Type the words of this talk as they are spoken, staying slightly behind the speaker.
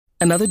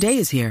Another day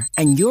is here,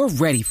 and you're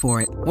ready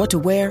for it. What to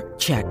wear?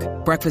 Check.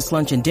 Breakfast,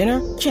 lunch, and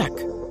dinner? Check.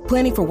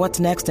 Planning for what's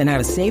next and how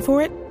to save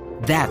for it?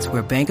 That's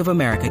where Bank of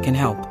America can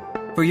help.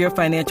 For your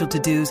financial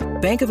to-dos,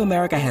 Bank of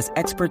America has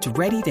experts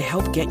ready to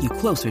help get you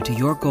closer to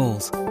your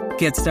goals.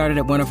 Get started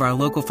at one of our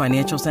local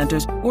financial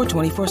centers or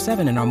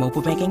 24/7 in our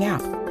mobile banking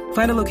app.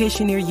 Find a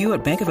location near you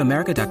at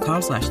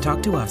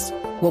bankofamerica.com/talktous.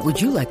 What would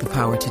you like the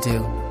power to do?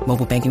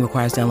 Mobile banking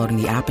requires downloading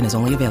the app and is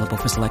only available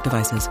for select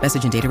devices.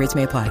 Message and data rates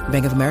may apply.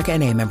 Bank of America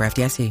N.A., member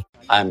FDIC.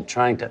 I'm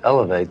trying to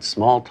elevate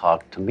small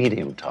talk to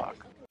medium talk.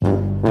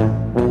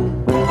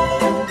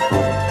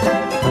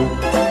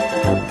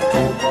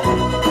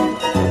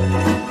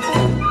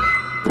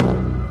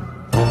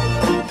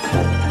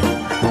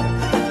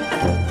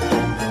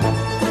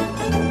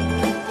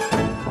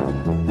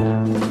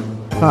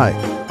 Hi,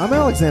 I'm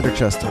Alexander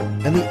Chester,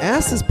 and the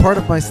ass is part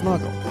of my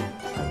snuggle.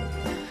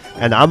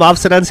 And I'm Bob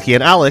Sedensky,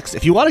 and Alex,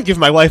 if you want to give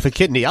my wife a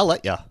kidney, I'll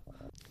let you.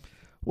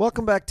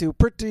 Welcome back to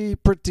Pretty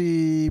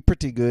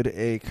Good,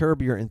 a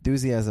Curb Your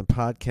Enthusiasm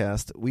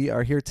podcast. We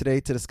are here today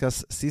to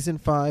discuss Season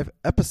 5,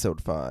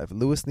 Episode 5,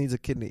 Lewis Needs a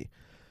Kidney,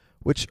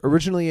 which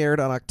originally aired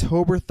on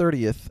October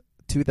 30th,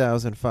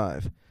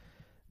 2005.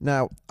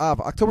 Now,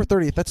 October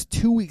 30th, that's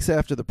 2 weeks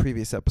after the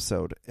previous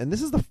episode. And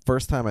this is the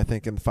first time, I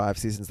think, in 5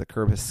 seasons that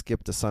Curb has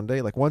skipped a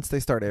Sunday. Like, once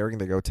they start airing,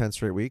 they go 10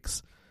 straight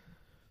weeks.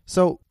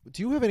 So,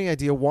 do you have any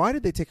idea, why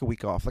did they take a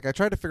week off? Like, I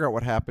tried to figure out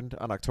what happened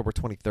on October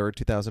 23rd,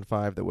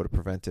 2005 that would have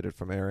prevented it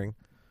from airing.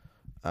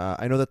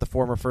 I know that the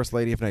former First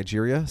Lady of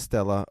Nigeria,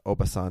 Stella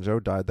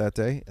Obasanjo, died that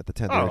day at the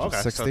tender age of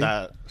 60.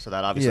 So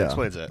that obviously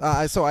explains it.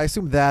 So I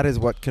assume that is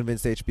what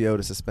convinced HBO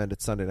to suspend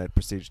its Sunday Night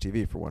Prestige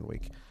TV for 1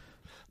 week.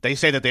 They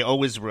say that they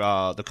always,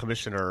 the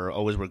commissioner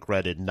always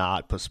regretted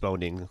not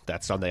postponing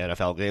that Sunday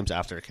NFL games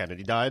after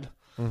Kennedy died.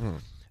 Mm-hmm.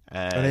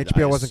 And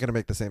HBO wasn't going to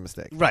make the same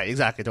mistake. Right,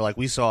 exactly. They're like,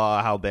 we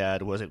saw how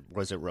bad, was it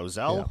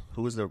Rozelle? Yeah.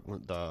 Who was the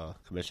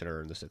commissioner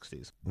in the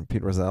 60s?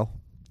 Pete Rozelle.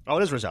 Oh,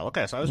 it is Rozelle.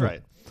 Okay, so I was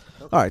right.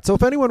 Okay. All right, so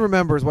if anyone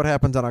remembers what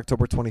happened on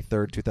October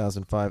 23rd,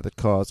 2005 that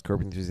caused Curb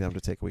Your Enthusiasm to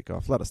take a week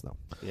off, let us know.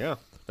 Yeah,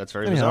 that's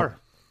very bizarre.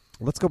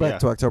 Let's go back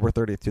to October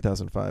 30th,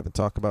 2005 and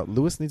talk about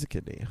Lewis Needs a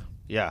Kidney.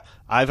 Yeah,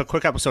 I have a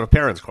quick episode of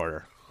Parents'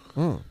 Corner.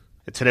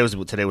 Today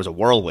was a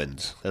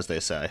whirlwind, as they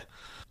say.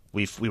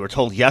 We were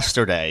told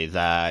yesterday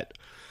that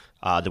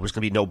there was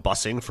going to be no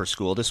busing for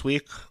school this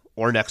week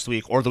or next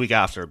week or the week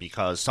after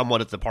because someone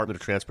at the Department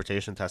of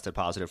Transportation tested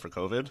positive for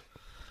COVID.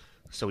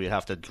 So we'd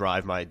have to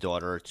drive my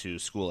daughter to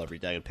school every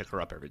day and pick her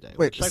up every day.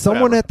 Wait,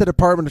 someone at the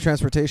Department of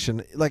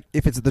Transportation, like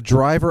if it's the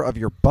driver of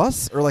your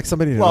bus or like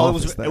somebody in an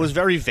office there? It was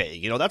very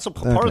vague. You know, that's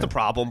part of the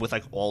problem with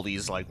like all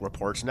these like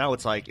reports now.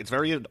 It's like it's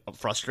very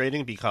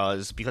frustrating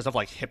because of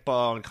like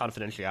HIPAA and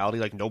confidentiality.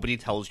 Like nobody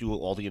tells you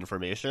all the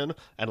information,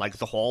 and like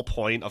the whole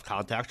point of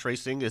contact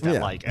tracing is that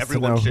like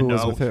everyone should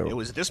know it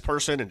was this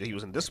person and he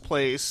was in this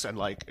place, and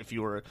like if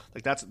you were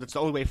like that's the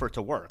only way for it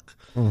to work.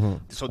 Mm-hmm.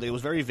 So it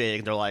was very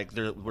vague. They're like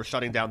we're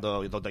shutting down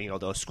the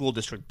school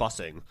district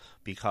busing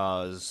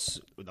because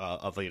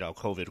of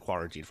COVID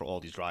quarantine for all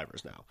these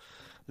drivers now.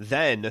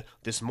 Then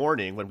this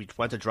morning when we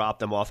went to drop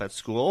them off at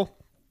school,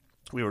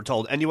 we were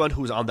told anyone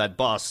who's on that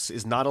bus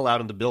is not allowed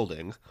in the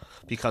building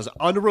because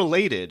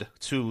unrelated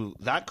to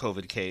that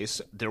COVID case,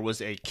 there was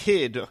a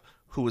kid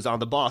who was on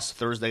the bus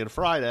Thursday and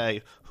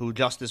Friday who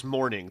just this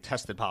morning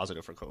tested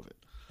positive for COVID.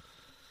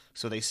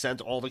 So they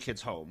sent all the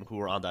kids home who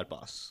were on that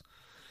bus.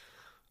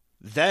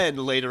 Then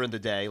later in the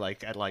day,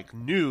 like at like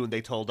noon, they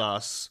told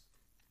us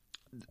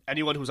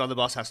anyone who's on the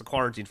bus has to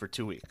quarantine for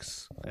 2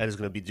 weeks and is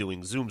going to be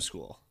doing Zoom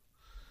school.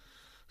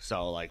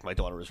 So like my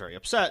daughter was very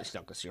upset. She's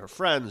not going to see her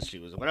friends. She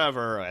was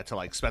whatever. I had to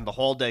like spend the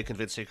whole day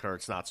convincing her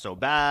it's not so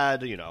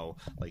bad. You know,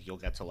 like you'll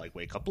get to like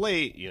wake up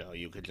late. You know,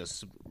 you could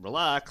just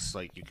relax.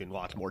 Like you can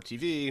watch more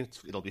TV.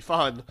 It'll be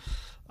fun.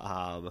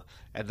 And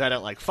then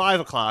at like 5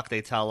 o'clock, they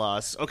tell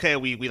us, okay,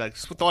 we like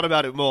thought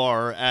about it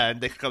more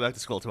and they can come back to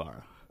school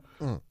tomorrow.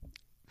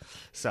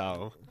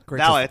 So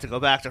now I had to go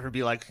back to her and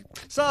be like,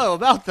 so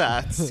about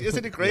that,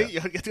 isn't it great? You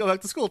get to go back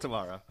to school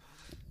tomorrow.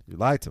 You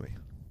lied to me.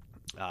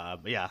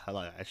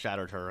 I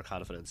shattered her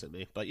confidence in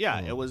me. But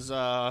yeah, it was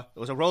a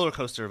roller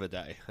coaster of a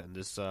day, and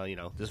this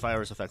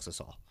virus affects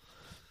us all.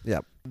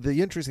 Yeah,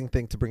 the interesting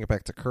thing to bring it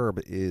back to Curb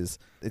is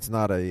it's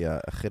not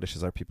a chiddush,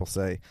 as our people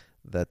say,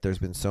 that there's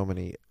been so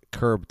many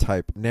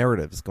Curb-type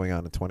narratives going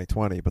on in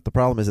 2020. But the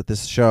problem is that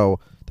this show,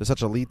 there's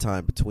such a lead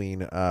time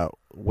between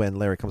when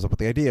Larry comes up with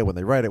the idea, when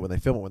they write it, when they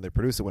film it, when they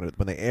produce it, when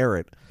they air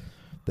it,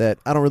 that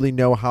I don't really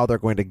know how they're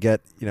going to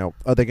get,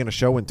 are they going to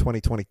show in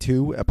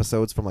 2022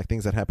 episodes from like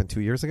things that happened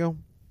 2 years ago?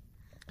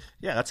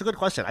 Yeah, that's a good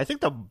question. I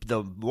think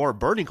the more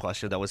burning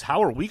question, though, is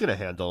how are we going to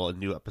handle a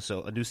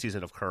new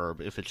season of Curb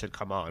if it should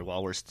come on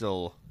while we're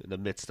still in the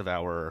midst of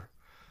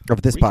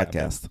this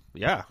podcast?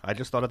 Yeah, I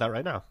just thought of that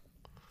right now.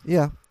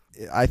 Yeah.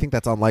 I think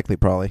that's unlikely,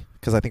 probably,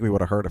 because I think we would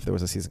have heard if there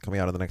was a season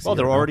coming out in the next year. Well,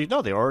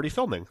 they're already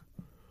filming.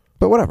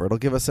 But whatever, it'll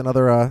give us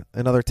another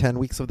 10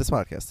 weeks of this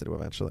podcast to do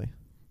eventually.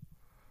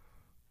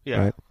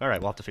 Yeah. Right? All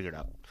right, we'll have to figure it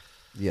out.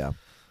 Yeah.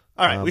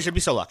 All right, we should be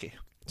so lucky.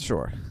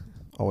 Sure.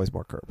 Always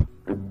more Curb.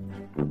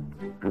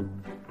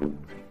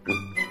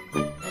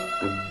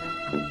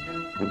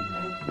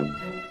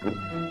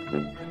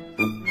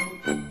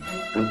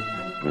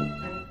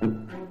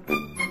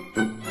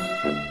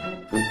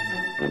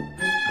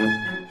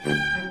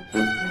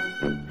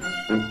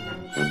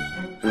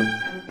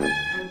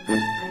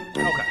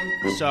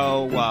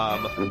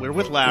 So we're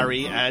with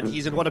Larry, and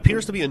he's in what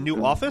appears to be a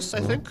new office,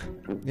 I think.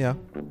 Yeah.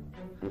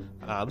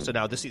 So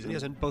now this season he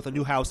has both a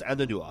new house and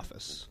a new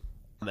office.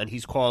 And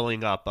he's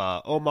calling up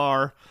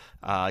Omar.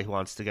 He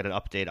wants to get an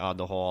update on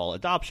the whole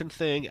adoption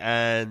thing.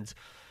 And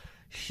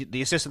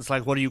the assistant's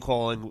like, what are you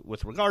calling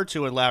with regard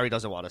to? And Larry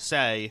doesn't want to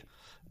say.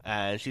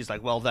 And she's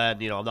like, well,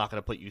 then, I'm not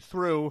going to put you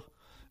through.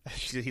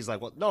 He's like,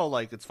 well, no,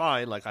 like, it's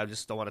fine. Like, I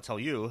just don't want to tell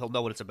you. He'll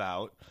know what it's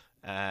about.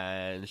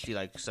 And she,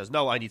 like, says,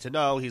 no, I need to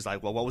know. He's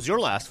like, well, what was your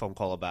last phone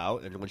call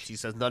about? And when she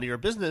says none of your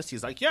business,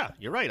 he's like, yeah,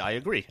 you're right. I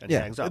agree. And he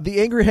hangs up.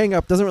 The angry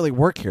hang-up doesn't really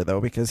work here, though,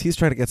 because he's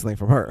trying to get something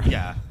from her.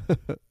 Yeah.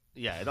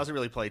 Yeah, it doesn't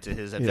really play to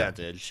his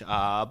advantage.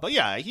 But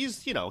yeah,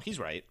 he's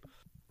right.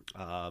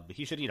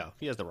 He should,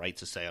 he has the right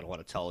to say, I don't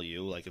want to tell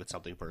you, like, if it's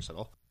something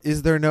personal.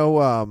 Is there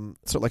no,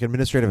 sort of like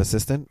administrative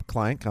assistant,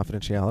 client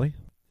confidentiality?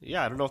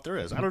 Yeah, I don't know if there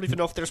is. I don't even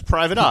know if there's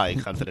private eye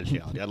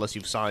confidentiality, unless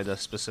you've signed a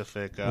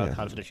specific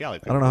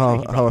confidentiality. I don't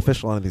know how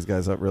official any of these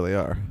guys really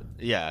are.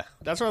 Yeah,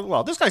 that's right.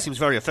 Well, this guy seems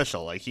very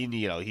official. Like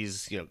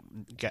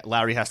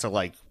Larry has to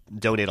like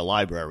donate a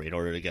library in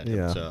order to get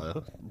him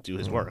to do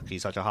his work.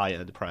 He's such a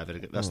high-end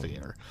private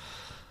investigator.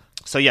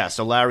 So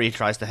Larry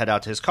tries to head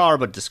out to his car,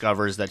 but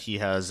discovers that he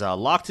has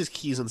locked his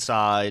keys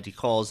inside. He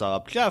calls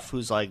up Jeff,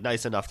 who's like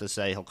nice enough to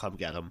say he'll come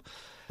get him.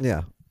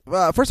 Yeah.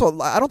 First of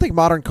all, I don't think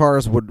modern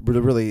cars would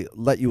really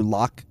let you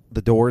lock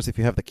the doors if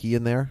you have the key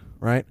in there,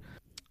 right?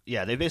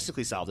 Yeah, they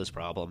basically solved this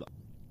problem.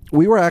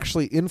 We were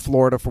actually in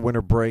Florida for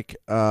winter break,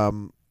 I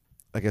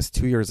guess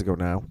 2 years ago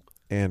now,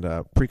 and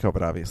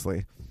pre-COVID,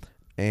 obviously.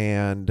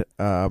 And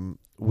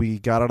we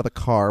got out of the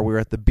car. We were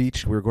at the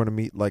beach. We were going to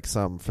meet like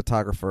some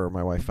photographer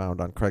my wife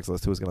found on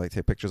Craigslist who was going to like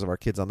take pictures of our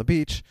kids on the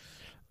beach.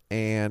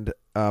 And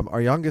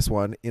our youngest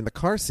one in the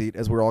car seat,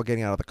 as we were all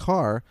getting out of the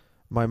car,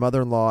 my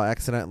mother-in-law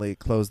accidentally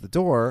closed the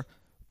door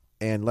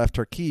and left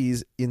her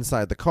keys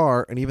inside the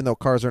car. And even though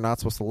cars are not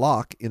supposed to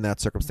lock in that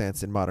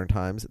circumstance in modern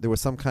times, there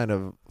was some kind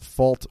of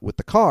fault with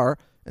the car,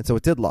 and so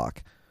it did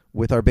lock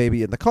with our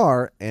baby in the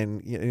car.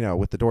 And,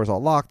 with the doors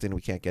all locked and we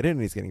can't get in,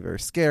 and he's getting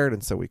very scared.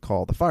 And so we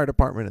call the fire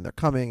department, and they're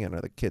coming, and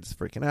the kid's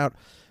freaking out.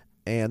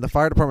 And the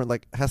fire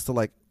department has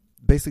to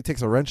basically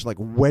takes a wrench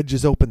and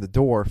wedges open the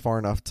door far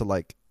enough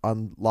to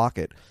unlock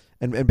it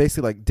and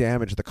basically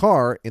damage the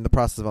car in the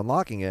process of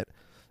unlocking it.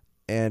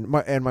 And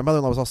my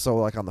mother-in-law was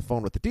also on the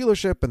phone with the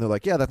dealership, and they're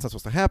like, yeah, that's not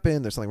supposed to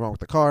happen. There's something wrong with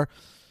the car.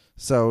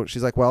 So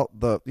she's like, well,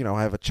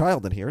 I have a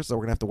child in here, so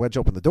we're going to have to wedge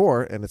open the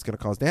door, and it's going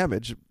to cause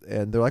damage.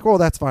 And they're like, well,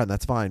 that's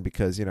fine,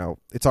 because,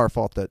 it's our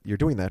fault that you're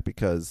doing that,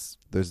 because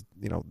there's,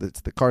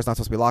 the car's not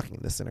supposed to be locking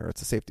in this scenario.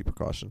 It's a safety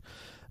precaution.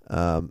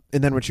 And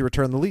then when she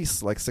returned the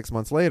lease, 6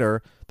 months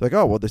later, they're like,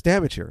 oh, well, there's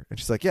damage here. And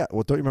she's like, yeah,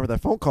 well, don't you remember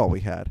that phone call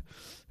we had?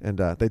 And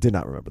they did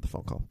not remember the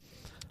phone call.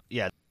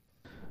 Yeah.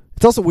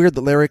 It's also weird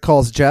that Larry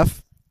calls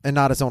Jeff and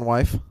not his own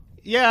wife.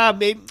 Yeah,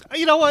 maybe.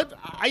 You know what?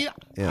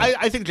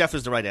 I think Jeff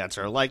is the right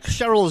answer.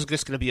 Cheryl is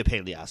just going to be a pain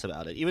in the ass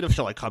about it. Even if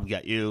she'll come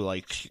get you,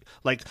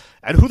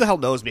 and who the hell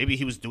knows? Maybe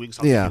he was doing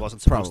something he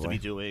wasn't supposed to be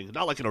doing.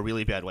 Not in a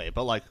really bad way,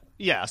 but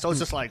so it's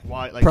just why?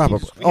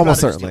 Probably, almost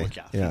certainly.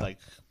 Jeff. Yeah.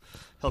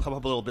 He'll come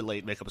up a little bit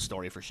late, make up a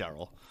story for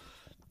Cheryl.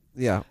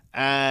 Yeah,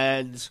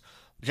 and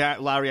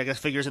Larry, I guess,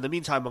 figures in the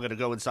meantime I'm going to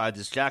go inside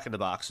this Jack in the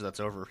Box that's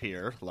over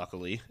here,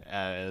 luckily,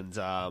 and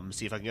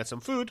see if I can get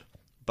some food.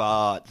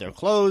 But they're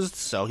closed,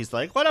 so he's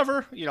like,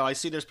 whatever. I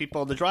see there's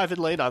people in the drive-in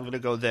lane. I'm going to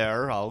go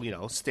there.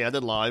 I'll, stand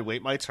in line,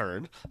 wait my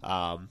turn.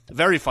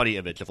 Very funny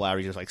image of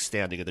Larry just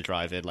standing in the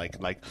drive-in,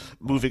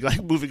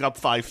 moving up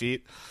 5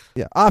 feet.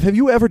 Yeah. Have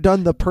you ever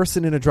done the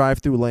person in a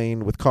drive-through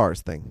lane with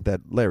cars thing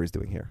that Larry's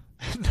doing here?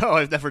 No,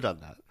 I've never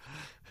done that.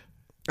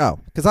 Oh,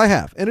 because I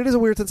have, and it is a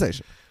weird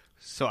sensation.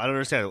 So I don't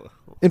understand.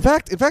 In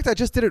fact, I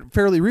just did it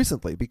fairly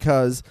recently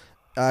because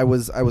I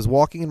was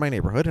walking in my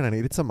neighborhood and I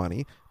needed some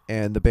money,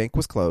 and the bank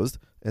was closed.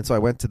 And so I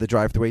went to the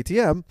drive-through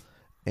ATM,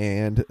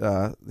 and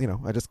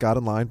I just got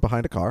in line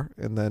behind a car,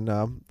 and then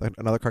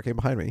another car came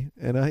behind me,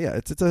 and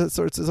it's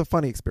a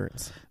funny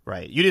experience.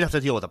 Right. You didn't have to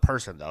deal with a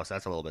person though, so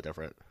that's a little bit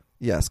different.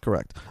 Yes,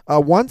 correct.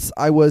 Once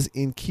I was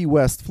in Key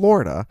West,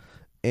 Florida,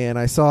 and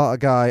I saw a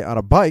guy on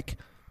a bike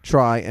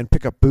try and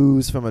pick up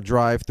booze from a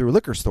drive-through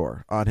liquor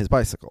store on his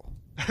bicycle.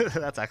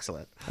 That's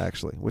excellent.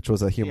 Actually, which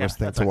was a humorous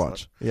thing to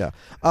watch. Yeah.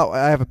 Oh,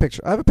 I have a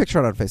picture. I have a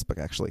picture on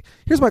Facebook, actually.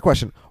 Here's my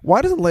question.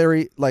 Why doesn't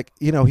Larry,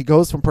 he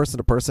goes from person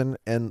to person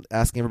and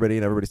asking everybody,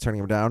 and everybody's turning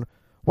him down.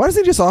 Why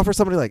doesn't he just offer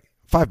somebody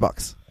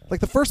 $5?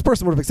 The first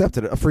person would have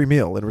accepted a free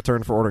meal in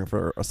return for ordering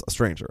for a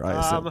stranger, I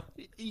assume.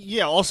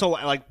 Yeah, also,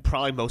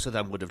 probably most of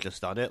them would have just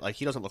done it.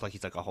 He doesn't look like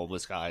he's a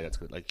homeless guy. That's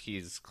good.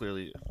 He's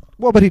clearly...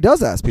 Well, but he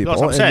does ask people,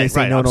 no, and they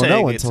say no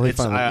until he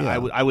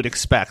finally... I would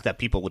expect that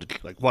people would...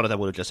 one of them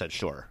would have just said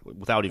sure,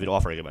 without even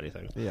offering him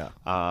anything. Yeah.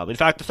 In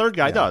fact, the third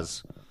guy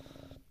does.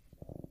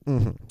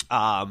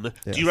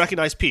 Mm-hmm. Do you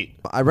recognize Pete?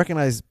 I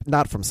recognize,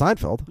 not from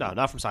Seinfeld. No,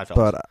 not from Seinfeld.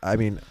 But,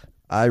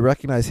 I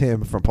recognize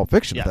him from Pulp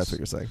Fiction, yes. if that's what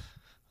you're saying.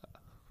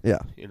 Yeah,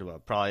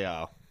 probably.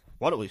 I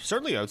would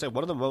say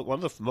one of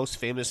the most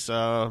famous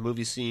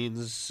movie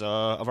scenes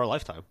of our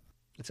lifetime.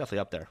 It's definitely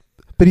up there.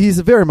 But he's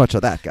very much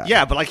of that guy.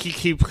 Yeah, but like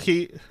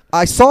he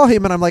I saw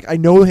him and I'm like, I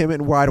know him,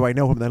 and why do I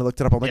know him? And then I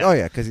looked it up. I'm like, Yeah. oh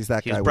yeah, because he's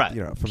that he's guy. Brett.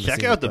 From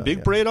Check scene out with the big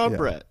yeah. brain on Yeah.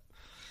 Brett.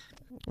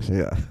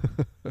 Yeah.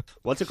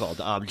 What's it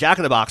called? Jack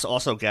in the Box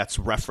also gets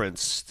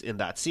referenced in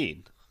that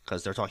scene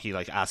because they're talking. He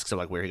like asks him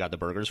like where he got the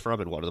burgers from,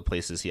 and one of the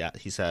places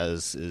he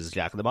says is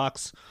Jack in the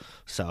Box.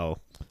 So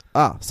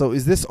So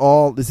is this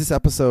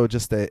episode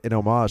just an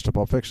homage to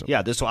Pulp Fiction?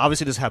 yeah, this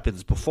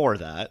happens before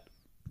that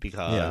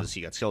because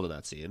he gets killed in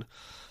that scene.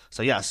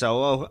 So yeah,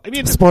 I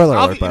mean, Spoiler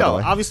alert, by the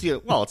way. obviously,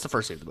 well, it's the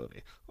first scene of the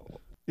movie.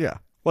 Yeah.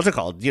 What's it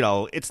called?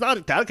 It's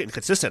not that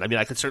inconsistent. I mean,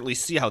 I could certainly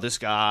see how this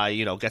guy,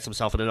 gets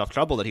himself in enough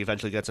trouble that he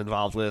eventually gets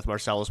involved with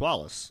Marcellus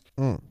Wallace.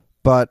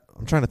 But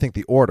I'm trying to think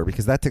the order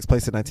because that takes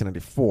place in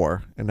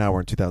 1994, and now we're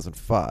in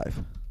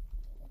 2005.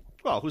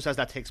 Well, who says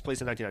that takes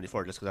place in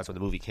 1994 just because that's when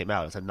the movie came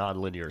out? It's a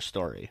non-linear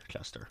story,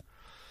 Chester.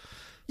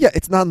 Yeah,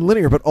 it's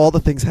non-linear, but all the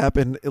things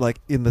happen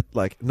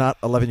not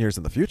 11 years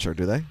in the future,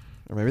 do they?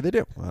 Or maybe they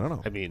do. I don't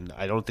know. I mean,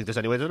 I don't think there's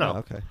any way to know. Oh,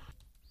 okay.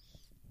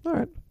 All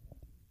right.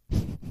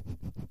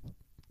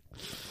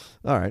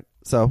 All right.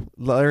 So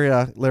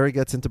Larry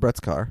gets into Brett's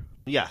car.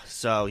 Yeah,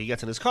 so he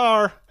gets in his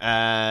car,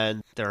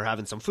 and they're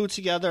having some food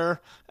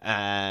together,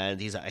 and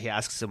Larry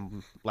asks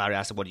him,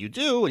 what do you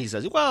do? And he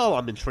says, well,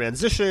 I'm in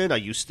transition. I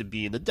used to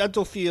be in the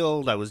dental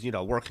field. I was,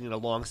 working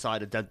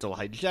alongside a dental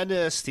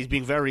hygienist. He's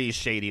being very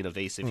shady and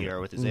evasive here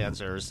with his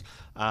answers.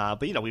 But,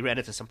 we ran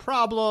into some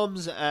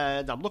problems,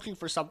 and I'm looking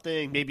for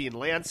something, maybe in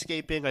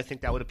landscaping. I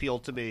think that would appeal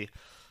to me.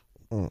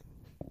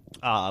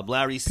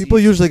 Larry sees... People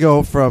usually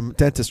go from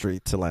dentistry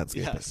to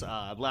landscaping. Yes,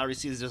 Larry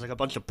sees there's like a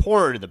bunch of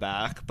porn in the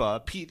back,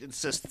 but Pete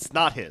insists it's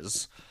not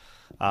his.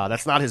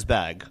 That's not his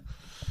bag.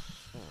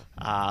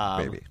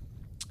 Maybe.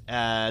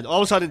 And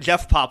all of a sudden,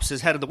 Jeff pops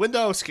his head in the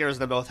window, scares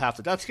them both half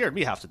to death. Scared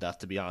me half to death,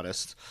 to be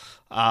honest.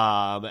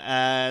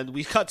 And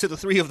we cut to the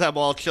three of them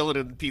all chilling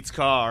in Pete's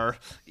car,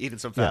 eating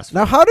some fast food.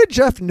 Now, how did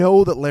Jeff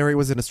know that Larry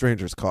was in a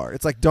stranger's car?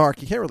 It's like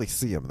dark. You can't really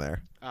see him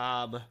there.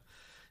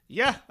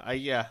 Yeah,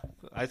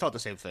 I thought the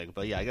same thing,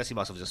 but yeah, I guess he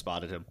must have just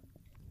spotted him.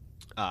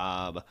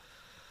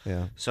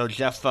 Yeah. So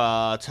Jeff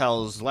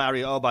tells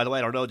Larry, oh, by the way,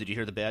 I don't know, did you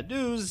hear the bad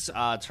news?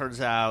 Turns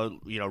out,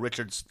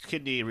 Richard's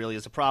kidney really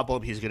is a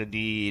problem. He's going to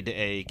need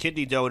a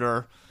kidney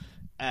donor.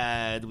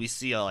 And we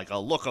see a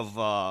look of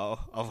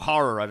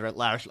horror on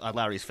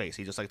Larry's face.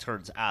 He just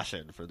turns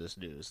ashen for this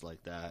news,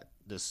 like that.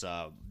 This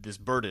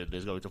burden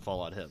is going to fall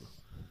on him.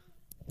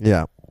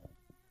 Yeah.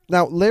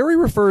 Now, Larry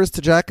refers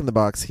to Jack in the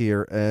Box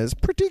here as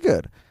pretty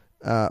good,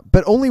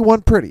 but only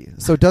one pretty.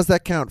 So does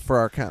that count for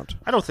our count?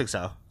 I don't think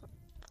so.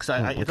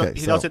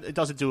 Because it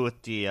doesn't do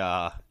with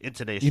the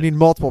intonation. You need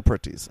multiple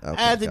pretties. Okay,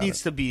 and it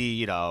needs to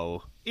be, even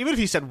if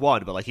he said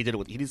one, but he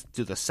needs to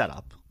do the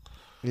setup.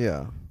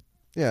 Yeah.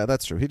 Yeah,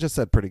 that's true. He just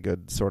said pretty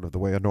good, sort of the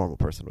way a normal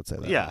person would say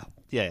that.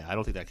 Yeah. I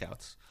don't think that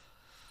counts.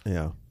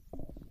 Yeah.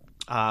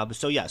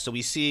 So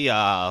we see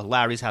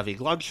Larry's having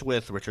lunch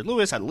with Richard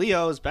Lewis at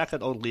Leo's, back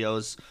at old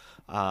Leo's.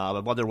 I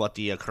wonder what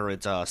the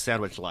current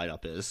sandwich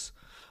lineup is.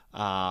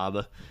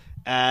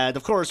 And,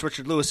 of course,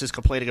 Richard Lewis is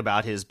complaining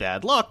about his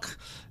bad luck.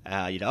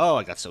 I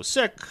got so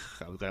sick.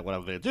 What I'm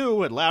going to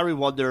do. And Larry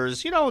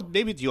wonders,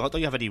 maybe don't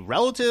you have any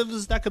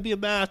relatives that could be a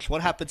match?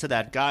 What happened to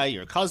that guy,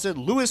 your cousin,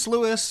 Lewis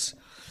Lewis?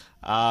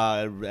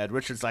 And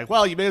Richard's like,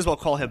 well, you may as well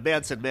call him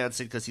Manson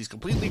because he's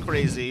completely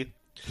crazy.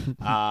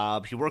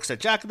 He works at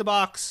Jack in the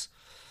Box.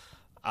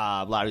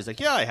 Larry's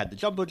like, yeah, I had the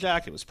Jumbo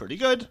Jack. It was pretty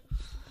good.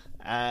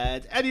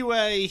 And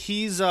anyway,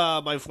 he's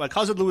my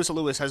cousin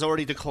Lewis has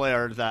already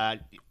declared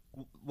that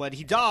when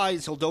he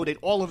dies, he'll donate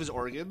all of his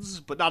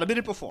organs, but not a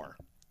minute before.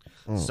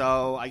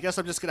 So I guess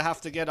I'm just going to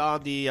have to get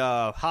on the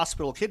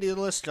hospital kidney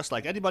list just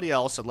like anybody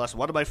else unless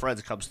one of my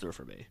friends comes through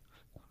for me.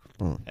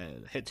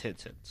 And hint.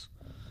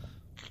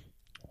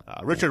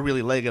 Richard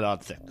really laying it on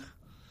thick.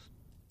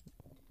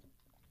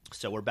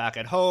 So we're back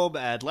at home,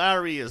 and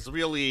Larry is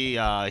really,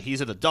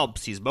 he's in the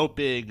dumps. He's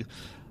moping.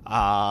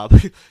 I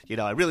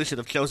really should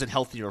have chosen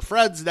healthier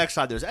friends. Next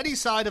time there's any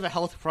sign of a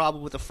health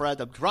problem with a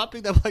friend, I'm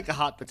dropping them like a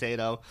hot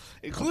potato,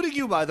 including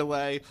you, by the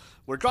way.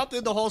 We're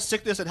dropping the whole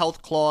sickness and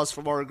health clause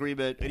from our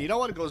agreement, and you know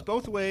what? It goes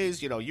both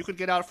ways. You could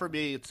get out for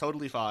me. It's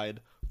totally fine.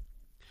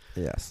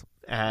 Yes.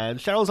 And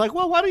Cheryl's like,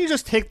 well, why don't you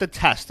just take the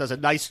test as a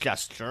nice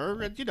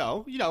gesture? And,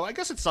 I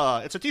guess it's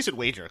a decent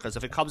wager, because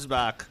if it comes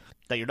back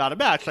that you're not a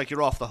match,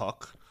 you're off the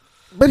hook.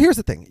 But here's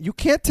the thing. You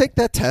can't take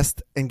that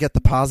test and get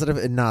the positive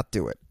and not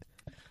do it.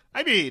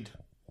 I mean,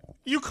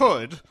 you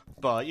could,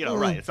 but,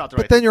 right, it's not the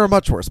right But then you're a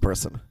much worse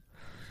person.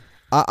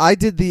 I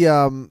did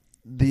the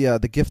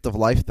gift of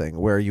life thing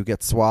where you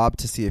get swabbed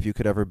to see if you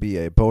could ever be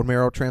a bone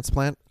marrow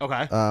transplant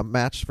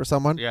match for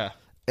someone. Yeah.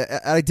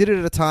 I did it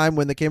at a time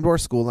when they came to our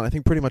school, and I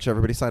think pretty much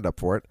everybody signed up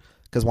for it.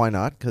 Because why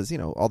not? Because,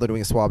 all they're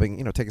doing is swabbing,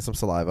 taking some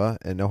saliva,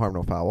 and no harm,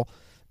 no foul.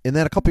 And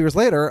then a couple years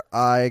later,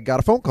 I got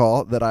a phone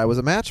call that I was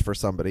a match for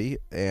somebody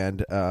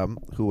and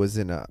who was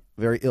in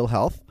very ill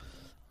health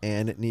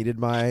and needed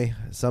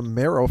some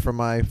marrow from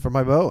my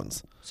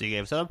bones. So you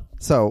gave it to them?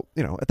 So,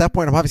 at that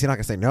point, I'm obviously not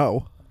going to say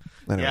no.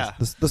 Anyways, Yeah.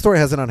 the story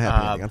has an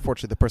unhappy ending.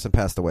 Unfortunately, the person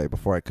passed away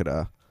before I could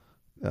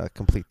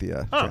complete the.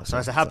 Oh, transfer. so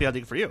that's a happy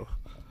ending for you.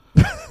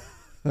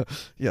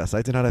 Yes,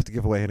 I did not have to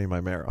give away any of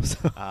my marrows.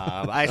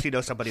 I actually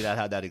know somebody that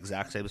had that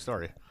exact same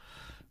story.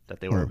 That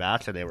they were a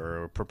match and they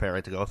were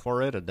preparing to go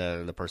for it, and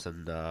then the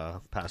person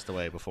passed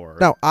away before.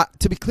 Now,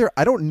 to be clear,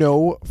 I don't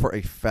know for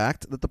a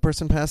fact that the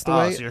person passed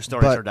away. So your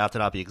story turned out to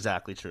not be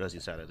exactly true as you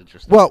said it.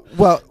 Interesting.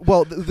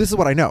 Well, this is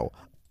what I know.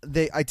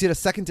 I did a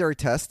secondary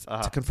test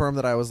to confirm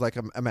that I was like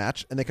a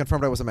match, and they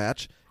confirmed I was a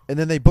match, and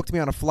then they booked me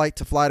on a flight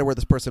to fly to where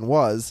this person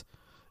was,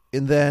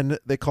 and then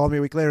they called me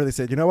a week later. They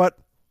said, "You know what?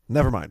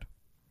 Never mind."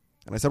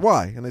 And I said,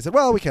 "Why?" And they said,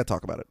 "Well, we can't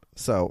talk about it."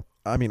 So,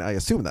 I mean, I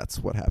assume that's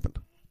what happened.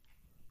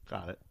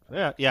 Got it.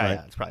 Yeah,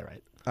 that's probably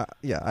right.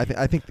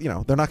 I think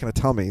they're not going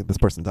to tell me this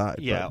person died.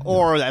 Yeah,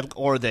 but,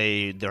 or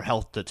their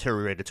health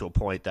deteriorated to a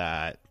point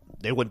that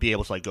they wouldn't be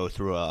able to like go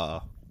through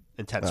a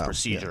intense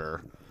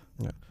procedure.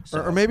 Yeah.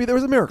 So, or maybe there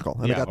was a miracle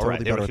and it got totally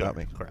right. better without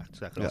me. Correct.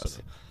 That could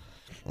also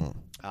be.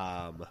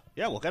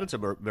 Yeah, we'll get into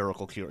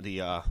miracle cure,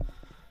 the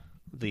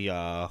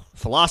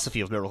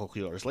philosophy of miracle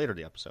cures later in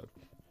the episode.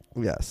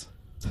 Yes.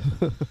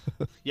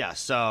 Yeah,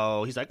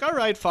 so he's like, all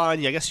right, fine.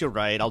 Yeah, I guess you're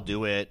right. I'll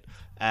do it.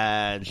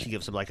 And she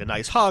gives him like a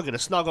nice hug and a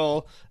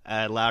snuggle.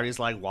 And Larry's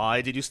like,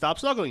 why did you stop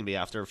snuggling me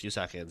after a few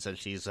seconds? And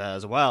she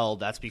says, well,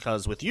 that's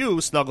because with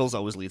you, snuggles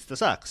always leads to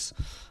sex.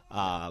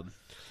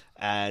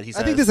 And he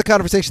says, I think this is a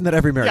conversation that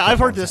every married I've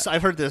heard couple this.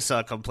 I've heard this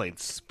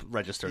complaints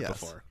registered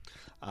before.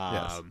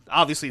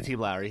 Obviously, Team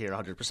Larry here,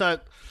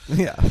 100%.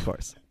 Yeah, of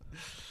course.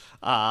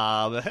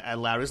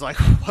 And Larry's like,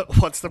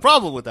 what's the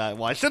problem with that?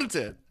 Why shouldn't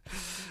it?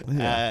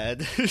 Yeah.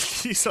 And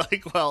she's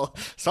like, well,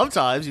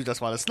 sometimes you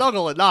just want to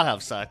snuggle and not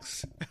have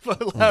sex.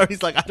 But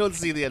Larry's like, I don't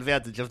see the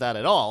advantage of that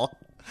at all.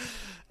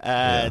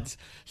 And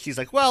she's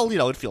like, well,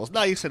 it feels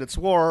nice and it's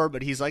warm.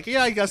 And he's like,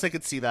 yeah, I guess I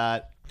could see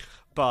that.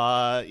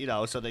 But,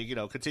 so they,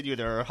 continue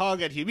their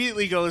hug, and he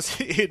immediately goes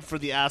in for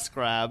the ass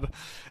grab.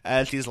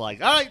 And she's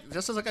like, all right,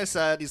 just as like I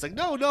said. He's like,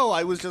 no,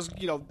 I was just,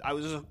 I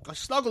was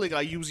snuggling, and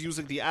I was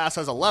using the ass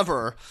as a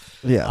lever.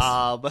 Yes.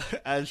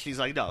 And she's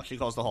like, no, she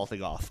calls the whole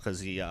thing off because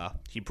he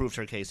proved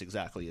her case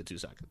exactly in 2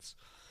 seconds.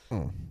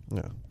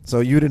 Yeah. So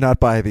you did not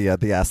buy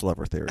the ass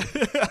lever theory.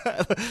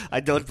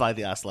 I don't buy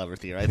the ass lever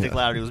theory. I think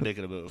Larry was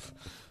making a move.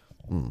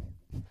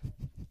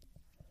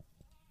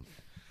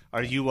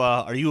 Are you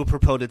a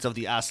proponent of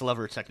the ass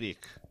lever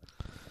technique?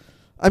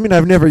 I mean,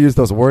 I've never used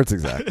those words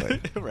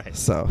exactly. Right.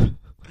 So.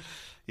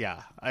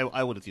 Yeah,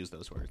 I wouldn't use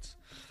those words.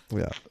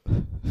 Yeah.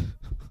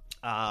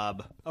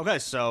 Okay,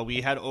 so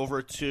we head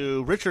over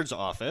to Richard's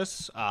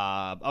office.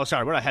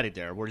 Sorry, we're not heading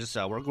there. We're just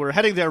we're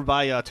heading there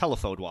by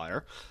telephone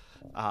wire.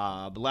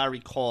 Larry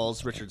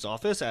calls Richard's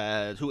office,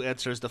 and who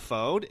answers the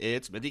phone?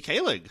 It's Mindy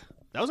Kaling.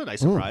 That was a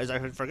nice surprise. I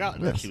had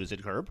forgotten that she was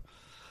in Curb.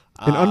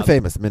 An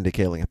unfamous Mindy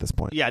Kaling at this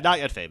point. Yeah, not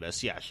yet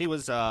famous. Yeah, she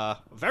was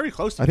very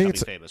close to becoming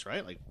famous,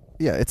 right? Like,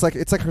 yeah, it's like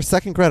her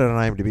second credit on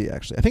IMDb.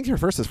 Actually, I think her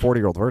first is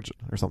 40-Year-Old Virgin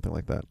or something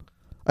like that.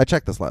 I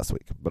checked this last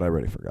week, but I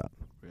already forgot.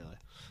 Really?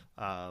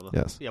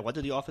 Yes. Yeah. When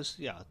did The Office?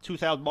 Yeah,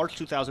 March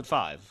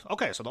 2005.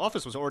 Okay, so The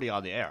Office was already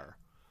on the air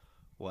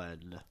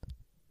when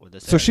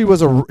this. So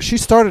aired. she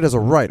started as a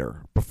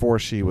writer before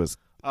she was.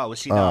 Oh, was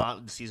she not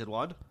on season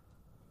 1?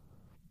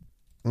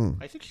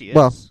 I think she is.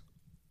 Well.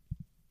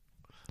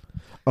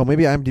 Oh,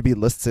 maybe IMDb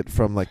lists it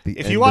from like the.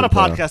 If you want a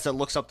podcast that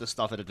looks up this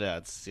stuff in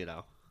advance,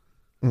 no,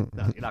 you're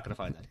not going to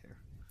find that here.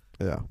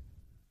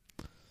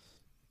 Yeah.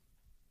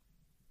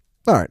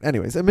 All right.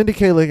 Anyways, Mindy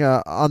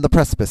Kaling on the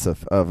precipice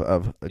of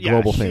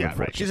global fame. Yeah,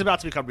 right. She's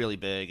about to become really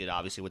big, and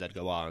obviously would then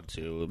go on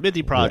to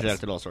Mindy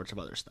Project and all sorts of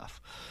other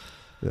stuff.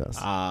 Yes.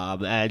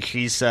 And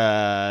she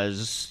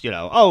says,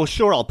 oh,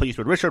 sure, I'll put you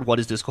through Richard. What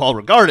is this call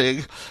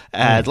regarding?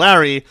 And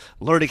Larry,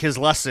 learning his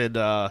lesson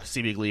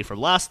seemingly from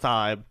last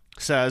time,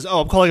 says,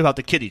 oh, I'm calling about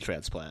the kidney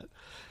transplant.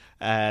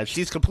 And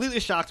she's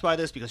completely shocked by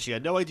this because she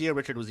had no idea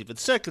Richard was even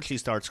sick, and she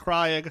starts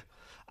crying.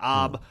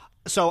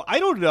 So I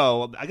don't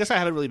know. I guess I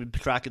haven't really been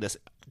tracking this.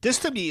 This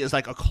to me is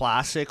like a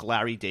classic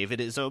Larry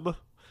Davidism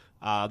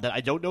that I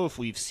don't know if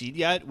we've seen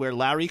yet, where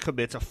Larry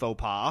commits a faux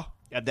pas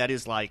and that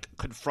is like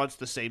confronts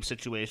the same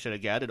situation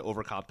again and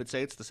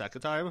overcompensates the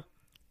second time.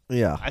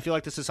 Yeah. I feel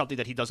like this is something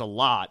that he does a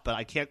lot, but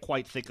I can't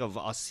quite think of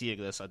us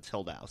seeing this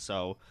until now.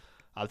 So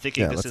I'm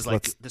thinking this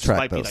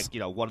might be like,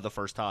 one of the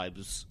first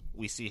times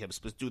we see him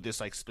do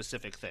this like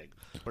specific thing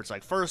where it's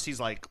like first he's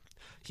like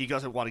he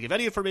doesn't want to give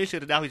any information,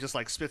 and now he just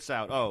like spits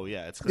out, oh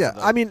yeah, it's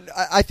I mean,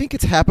 I think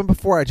it's happened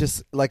before. I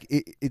just like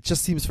it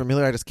just seems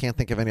familiar. I just can't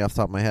think of any off the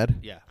top of my head.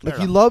 Yeah, like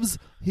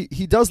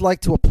he does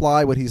like to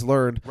apply what he's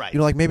learned. Right.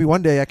 Like maybe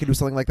one day I could do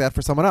something like that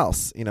for someone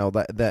else. And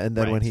then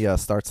right. when he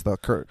starts the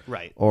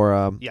right,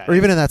 or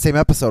even in that same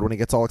episode when he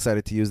gets all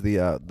excited to use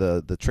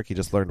the trick he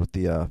just learned with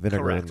the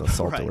vinegar correct. and the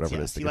salt right. or whatever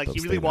yes. it is. He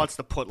really wants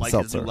to put like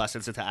his new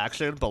lessons into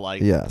action, but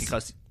like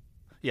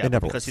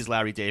because he's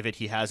Larry David,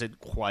 he hasn't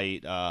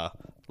quite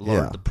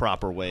learned the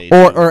proper way.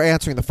 Or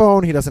answering the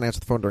phone. He doesn't answer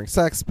the phone during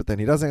sex, but then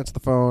he does answer the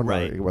phone.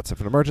 Right. Or what's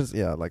if an emergency?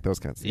 Yeah, like those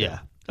kinds of things. Yeah.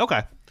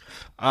 Okay.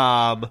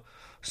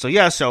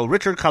 So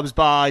Richard comes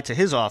by to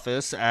his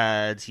office,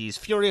 and he's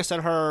furious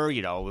at her.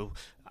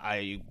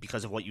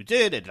 because of what you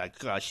did, and like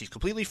she's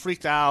completely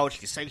freaked out.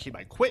 She's saying she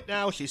might quit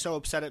now. She's so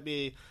upset at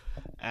me.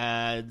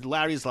 And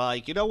Larry's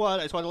like, you know what?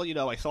 I just want to let you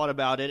know I thought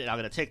about it, and I'm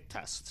going to take the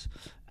test.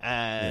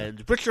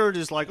 And Richard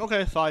is like,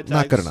 okay, fine, thanks.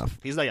 Not good enough.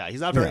 He's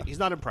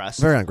not impressed.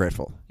 Very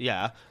ungrateful.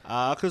 Yeah,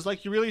 because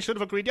like you really should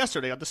have agreed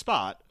yesterday on the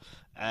spot.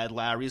 And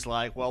Larry's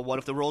like, well, what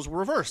if the roles were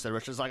reversed? And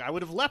Richard's like, I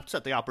would have leapt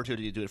at the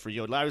opportunity to do it for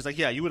you. And Larry's like,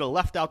 yeah, you would have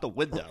left out the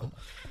window.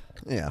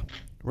 Yeah,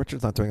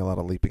 Richard's not doing a lot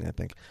of leaping, I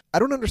think. I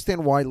don't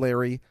understand why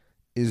Larry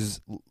is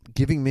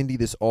giving Mindy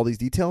all these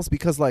details,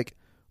 because like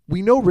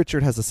we know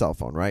Richard has a cell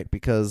phone, right?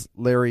 Because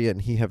Larry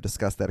and he have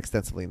discussed that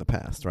extensively in the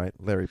past, right?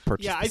 Larry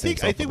purchased. Yeah, I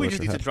think we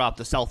just need to drop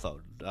the cell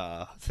phone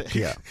thing.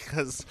 Yeah,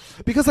 because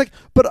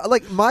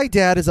like my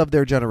dad is of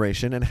their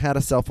generation and had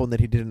a cell phone that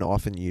he didn't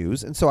often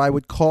use, and so I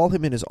would call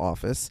him in his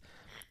office,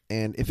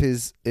 and if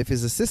his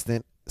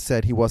assistant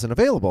said he wasn't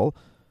available,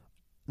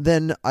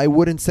 then I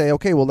wouldn't say,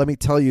 okay, well, let me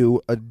tell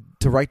you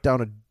to write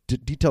down a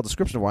detailed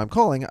description of why I'm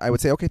calling. I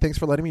would say, okay, thanks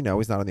for letting me know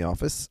he's not in the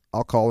office.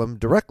 I'll call him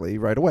directly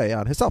right away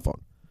on his cell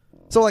phone.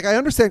 So, like, I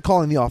understand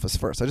calling the office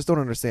first. I just don't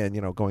understand,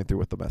 going through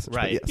with the message.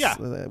 Right. But yes,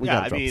 we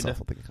got to drop the cell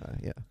phone thing.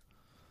 Yeah.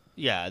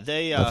 Yeah,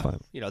 they,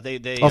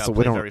 they also,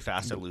 play very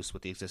fast and loose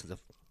with the existence of...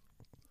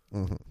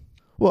 Mm-hmm.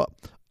 Well,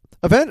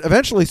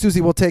 eventually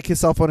Susie will take his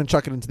cell phone and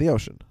chuck it into the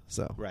ocean.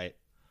 So right.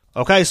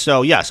 Okay,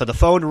 so the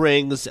phone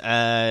rings,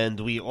 and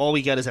all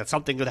we get is that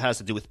something that has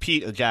to do with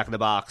Pete and Jack in the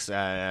Box,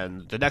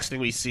 and the next thing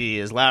we see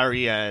is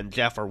Larry and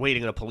Jeff are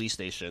waiting at a police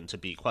station to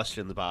be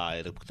questioned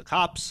by the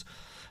cops.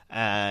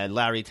 And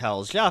Larry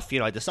tells Jeff,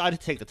 I decided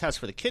to take the test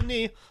for the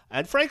kidney,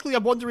 and frankly,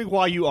 I'm wondering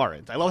why you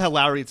aren't. I love how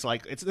Larry, this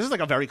is like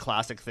a very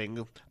classic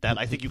thing that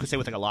I think you could say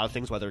with like a lot of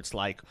things, whether it's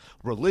like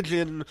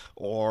religion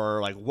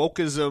or like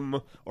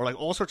wokeism or like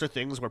all sorts of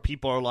things where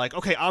people are like,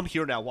 okay, I'm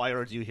here now, why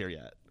aren't you here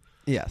yet?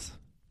 Yes.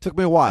 Took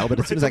me a while, but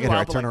as soon as I get here,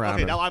 I turn around.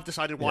 Okay, now I've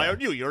decided why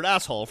aren't you? You're an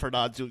asshole for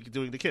not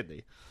doing the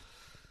kidney.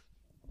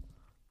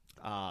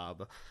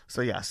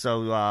 So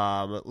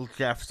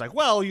Jeff's like,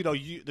 well,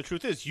 the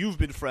truth is you've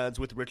been friends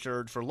with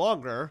Richard for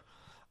longer.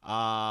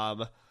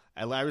 And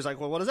Larry's like,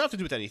 well, what does that have to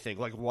do with anything?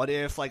 Like, what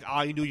if like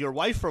I knew your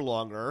wife for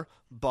longer,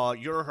 but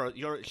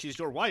she's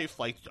your wife?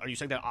 Like, are you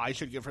saying that I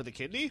should give her the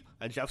kidney?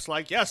 And Jeff's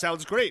like, yeah,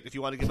 sounds great. If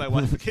you want to give my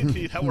wife the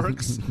kidney, that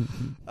works.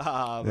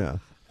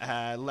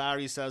 And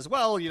Larry says,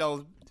 well,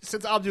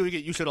 since I'm doing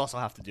it, you should also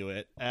have to do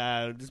it.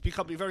 And it's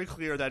becoming very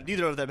clear that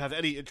neither of them have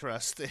any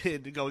interest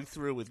in going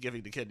through with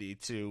giving the kidney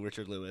to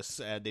Richard Lewis,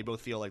 and they both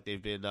feel like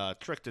they've been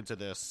tricked into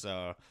this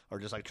or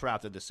just like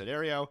trapped in this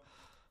scenario.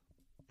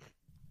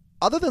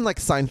 Other than like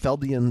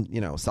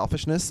Seinfeldian,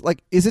 selfishness,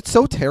 like, is it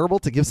so terrible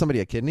to give somebody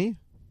a kidney?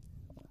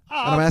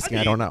 And I'm asking,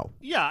 I don't know.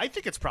 Yeah, I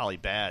think it's probably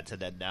bad to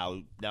then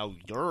now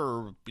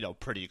you're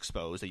pretty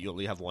exposed that you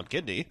only have one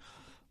kidney.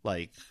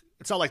 Like,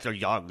 it's not like they're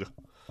young.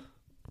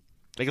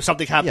 Like, if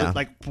something happens,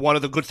 like, one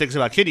of the good things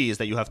about kidney is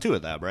that you have two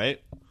of them, right?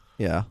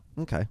 Yeah,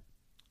 okay.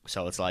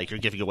 So it's like you're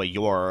giving away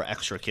your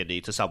extra kidney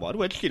to someone,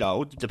 which,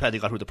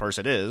 depending on who the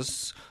person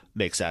is,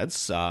 makes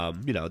sense. There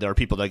are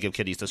people that give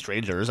kidneys to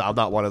strangers. I'm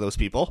not one of those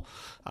people.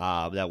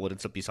 That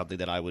wouldn't be something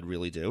that I would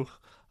really do.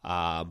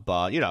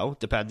 But,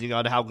 depending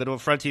on how good of a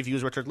friend he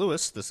views Richard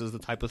Lewis, this is the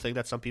type of thing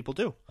that some people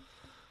do.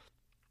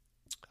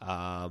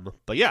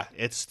 But yeah,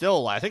 I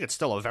think it's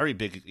still a very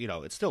big,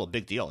 it's still a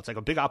big deal. It's like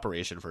a big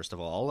operation, first of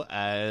all.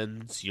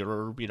 And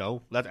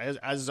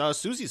as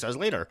Susie says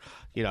later,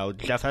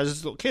 Jeff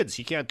has kids.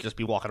 He can't just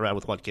be walking around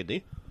with one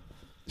kidney.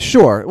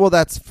 Sure. Well,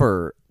 that's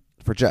for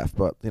Jeff,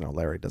 but,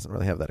 Larry doesn't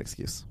really have that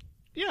excuse.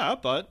 Yeah,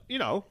 but,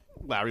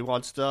 Larry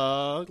wants to,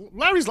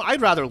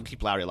 I'd rather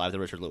keep Larry alive than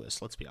Richard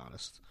Lewis. Let's be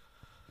honest.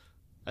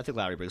 I think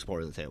Larry brings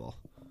more to the table.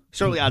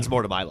 Certainly adds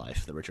more to my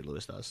life than Richard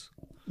Lewis does.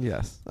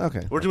 Yes.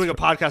 Okay. We're doing a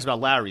podcast about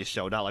Larry's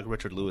show, not like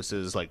Richard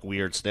Lewis's like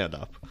weird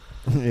stand-up.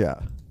 Yeah.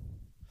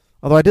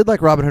 Although I did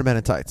like Robin Hood Men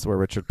in Tights, where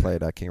Richard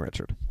played King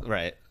Richard.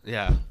 Right.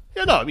 Yeah.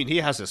 Yeah. No, I mean he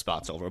has his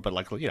spots over, but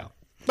like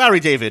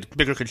Larry David,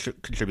 bigger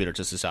contributor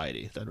to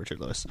society than Richard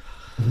Lewis.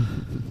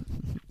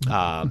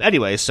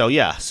 Anyway, so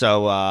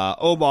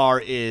Omar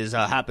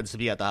happens to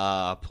be at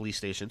the police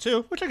station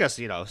too, which I guess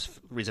is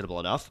reasonable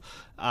enough.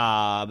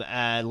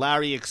 And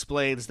Larry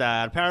explains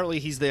that apparently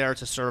he's there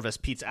to serve as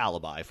Pete's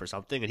alibi for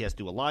something, and he has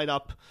to do a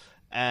lineup.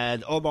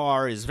 And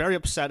Omar is very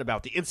upset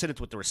about the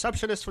incident with the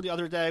receptionist from the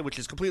other day, which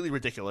is completely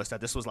ridiculous that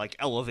this was like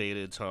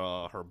elevated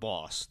to her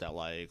boss, that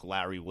like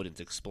Larry wouldn't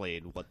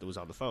explain what was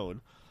on the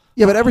phone.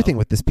 Yeah, but everything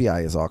with this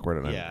PI is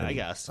awkward and I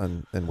guess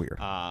and weird.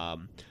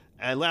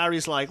 And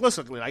Larry's like,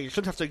 listen, I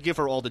shouldn't have to give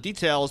her all the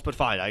details, but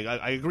fine,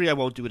 I agree I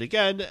won't do it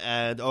again.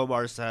 And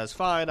Omar says,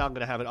 fine, I'm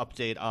going to have an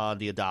update on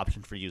the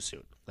adoption for you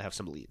soon. I have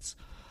some leads.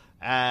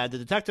 And the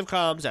detective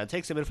comes and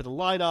takes him in for the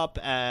lineup,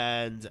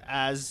 and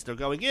as they're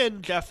going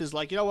in, Jeff is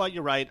like, you know what,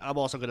 you're right, I'm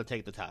also going to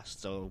take the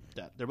test. So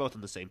they're both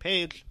on the same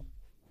page.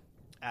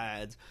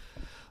 And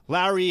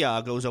Larry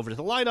goes over to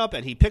the lineup,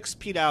 and he picks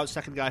Pete out,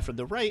 second guy from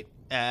the right,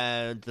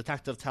 and the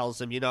detective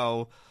tells him,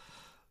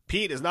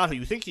 Pete is not who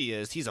you think he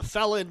is. He's a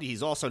felon.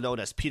 He's also known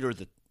as Peter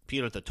the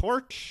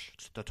Torch,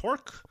 the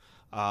Torque.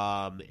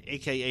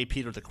 a.k.a.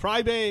 Peter the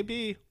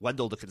Crybaby,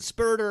 Wendell the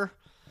Conspirator.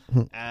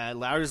 And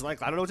Larry's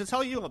like, I don't know what to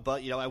tell you,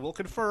 but, I will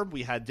confirm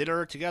we had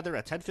dinner together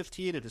at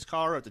 10:15 in his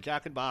car at the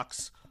Jack in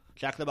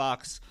the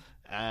Box,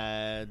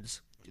 and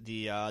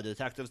the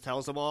detective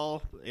tells them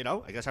all,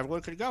 I guess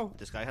everyone could go.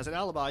 This guy has an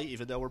alibi,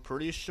 even though we're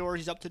pretty sure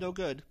he's up to no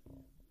good.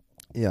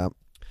 Yeah.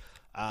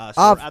 So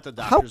we're at the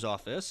doctor's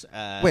office.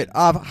 And wait,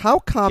 how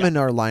common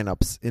are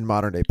lineups in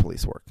modern day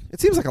police work? It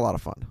seems like a lot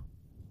of fun.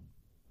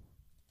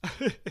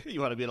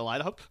 You want to be in a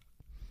lineup?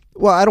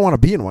 Well, I don't want to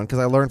be in one because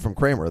I learned from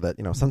Kramer that,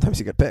 sometimes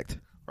you get picked.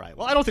 Right.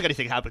 Well, I don't think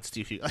anything happens to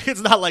you. It's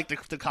not like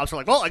the cops are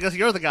like, well, I guess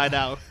you're the guy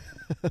now.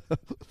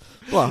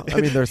 Well, I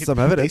mean, there's some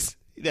evidence.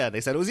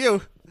 They said it was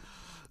you.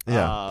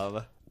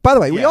 Yeah. By the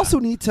way, we also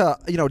need to,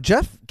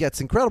 Jeff gets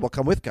incredible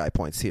come with guy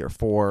points here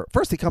for,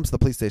 first he comes to the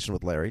police station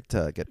with Larry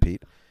to get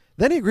Pete.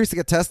 Then he agrees to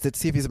get tested to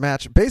see if he's a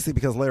match, basically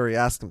because Larry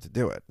asked him to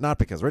do it, not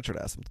because Richard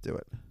asked him to do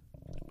it.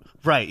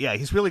 Right, yeah,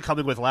 he's really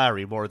coming with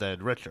Larry more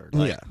than Richard.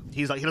 Like,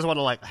 he's like, he doesn't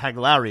want to hang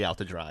Larry out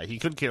to dry. He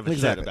couldn't care a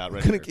shit about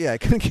Richard. He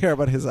couldn't care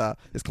about his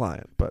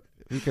client, but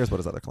he cares about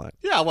his other client.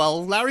 Yeah,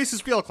 well, Larry's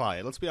his real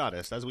client. Let's be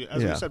honest, as we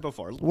said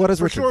before. What is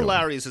Richard doing?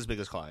 Larry's his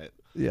biggest client.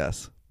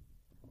 Yes.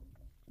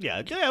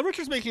 Yeah,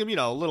 Richard's making him,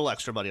 a little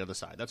extra money on the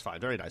side. That's fine.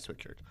 Very nice,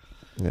 Richard.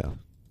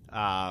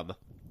 Yeah.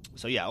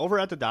 So, over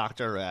at the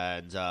doctor,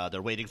 and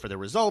they're waiting for the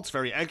results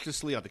very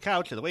anxiously on the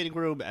couch in the waiting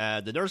room,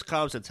 and the nurse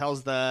comes and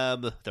tells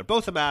them they're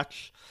both a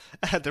match,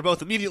 and they're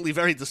both immediately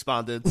very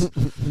despondent.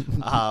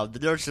 The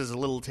nurse is a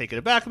little taken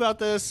aback about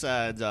this,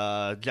 and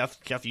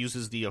Jeff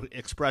uses the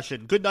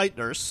expression "good night,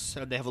 nurse,"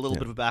 and they have a little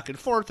bit of a back and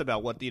forth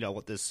about what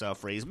what this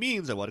phrase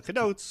means and what it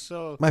connotes.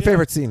 So, my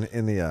favorite scene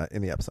in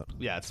the episode.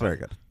 Yeah, it's very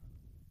good.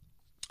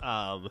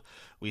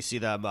 We see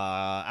them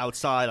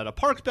outside on a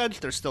park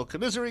bench. They're still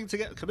commiserating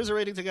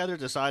together,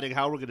 deciding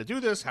how we're going to do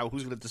this,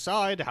 who's going to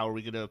decide, how are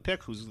we going to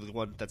pick who's the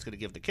one that's going to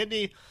give the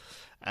kidney.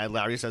 And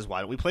Larry says,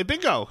 "Why don't we play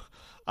bingo?"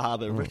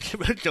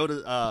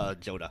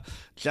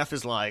 Jeff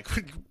is like,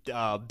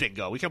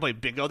 "Bingo? We can't play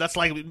bingo. That's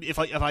like if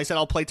I said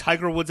I'll play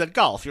Tiger Woods at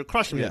golf. You're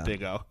crushing me at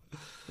bingo."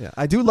 Yeah,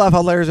 I do love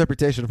how Larry's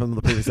reputation from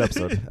the previous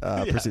episode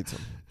precedes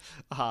him.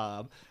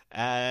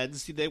 And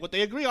what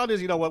they agree on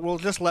is, we'll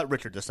just let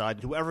Richard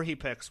decide. Whoever he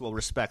picks, will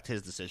respect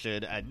his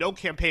decision, and no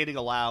campaigning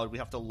allowed. We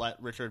have to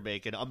let Richard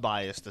make an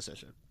unbiased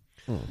decision.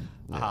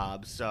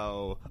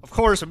 So, of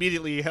course,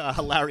 immediately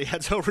Larry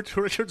heads over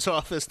to Richard's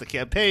office to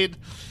campaign.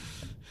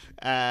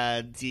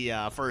 And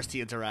first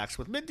he interacts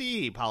with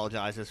Mindy. He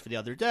apologizes for the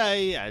other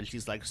day, and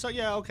she's like, "So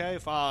yeah, okay,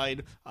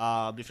 fine.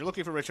 If you're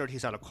looking for Richard,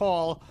 he's on a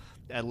call."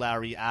 And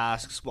Larry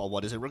asks, "Well,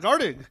 what is it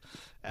regarding?"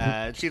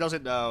 And she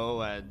doesn't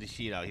know, and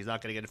he's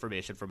not going to get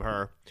information from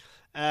her.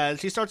 And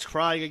she starts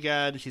crying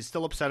again. She's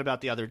still upset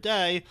about the other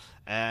day,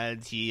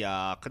 and he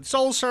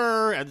consoles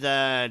her, and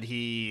then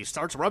he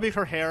starts rubbing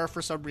her hair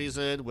for some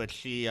reason, which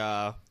she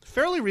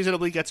fairly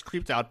reasonably gets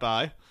creeped out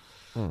by.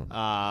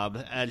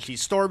 And she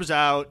storms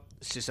out.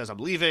 She says, "I'm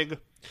leaving."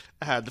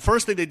 And the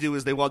first thing they do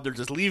is they wonder,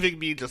 does leaving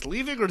mean just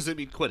leaving, or does it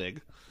mean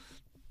quitting?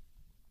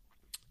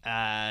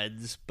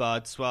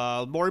 But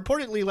more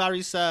importantly,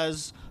 Larry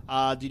says,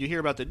 "Did you hear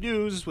about the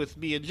news with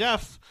me and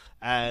Jeff?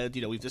 And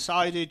we've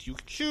decided you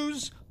can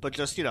choose, but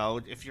just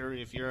if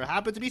you're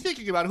happen to be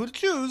thinking about who to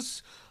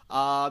choose,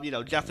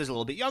 Jeff is a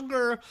little bit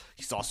younger.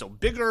 He's also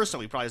bigger, so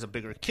he probably has a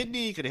bigger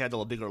kidney. He can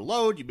handle a bigger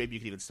load. Maybe you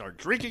can even start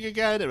drinking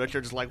again." And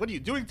Richard's like, "What are you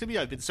doing to me?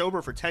 I've been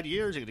sober for 10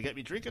 years. You're gonna get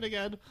me drinking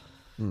again?"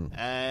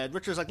 And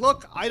Richard's like,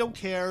 "Look, I don't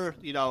care.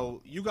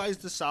 You guys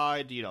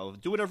decide.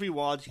 Do whatever you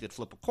want. You could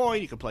flip a coin.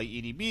 You can play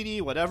eeny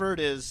meeny, whatever it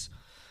is."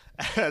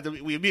 And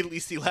we immediately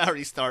see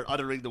Larry start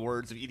uttering the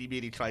words of eeny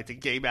meeny, trying to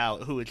game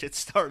out who it should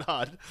start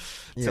on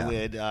to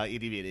win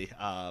eeny meeny.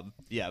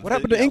 What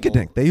happened to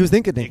Inkadink? They used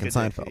Inkadink in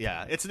Seinfeld.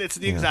 Yeah, it's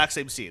the exact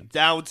same scene.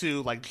 Down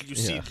to you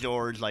see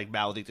George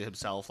mouthing to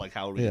himself,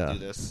 how are we gonna do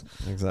this?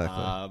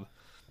 Exactly.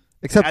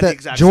 Except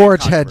that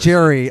George had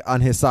Jerry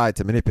on his side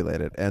to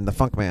manipulate it, and the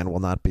Funk Man will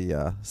not be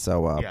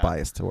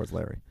biased towards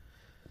Larry.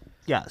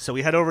 Yeah, so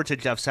we head over to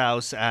Jeff's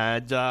house,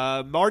 and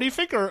Marty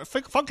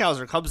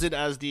Funkhauser comes in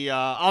as the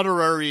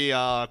honorary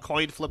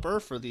coin flipper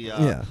for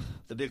the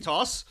big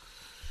toss.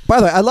 By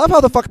the way, I love how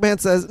the Funk Man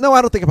says, "No,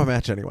 I don't think I'm a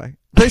match anyway."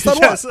 Based on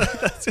what?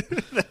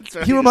 That's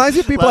right. He reminds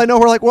me of people I know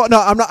who are like, "Well, no,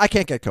 I'm not. I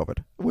can't get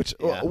COVID." Which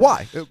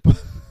why?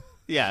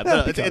 Yeah,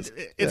 but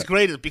it's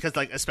great because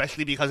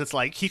especially because it's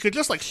he could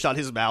just shut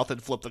his mouth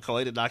and flip the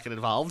coin and not get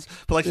involved,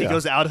 but he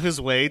goes out of his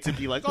way to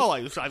be like, "Oh,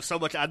 I have so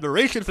much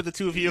admiration for the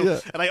two of you,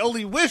 and I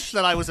only wish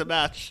that I was a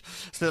match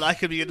so that I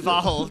could be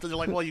involved." And they're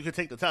like, "Well, you could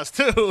take the test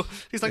too."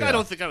 He's like, "I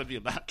don't think I would be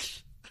a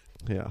match."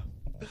 Yeah.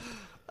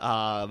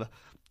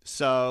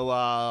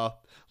 So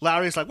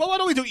Larry's like, "Well, why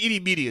don't we do eeny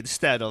meeny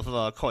instead of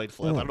coin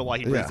flip?" I don't know why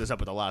he brings this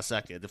up at the last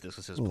second, if this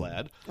was his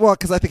plan. Well,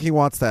 because I think he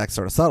wants to act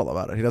sort of subtle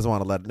about it. He doesn't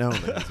want to let it known.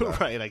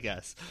 Right, I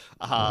guess.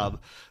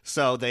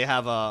 So they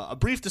have a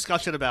brief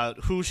discussion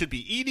about who should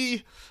be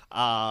Edie.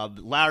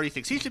 Larry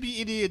thinks he should be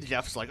Edie, and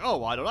Jeff's like, "Oh,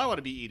 why don't I want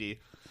to be Edie?"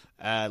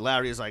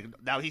 Larry is like,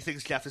 now he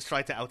thinks Jeff is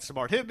trying to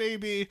outsmart him,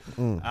 maybe.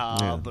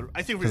 But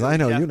I think because I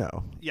know Jeff, you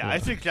know. Yeah, I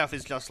think Jeff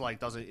is just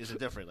like isn't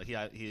different. Like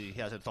he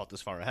hasn't thought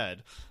this far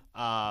ahead.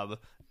 And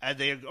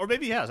or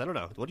maybe he has. I don't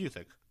know. What do you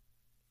think?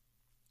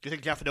 Do you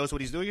think Jeff knows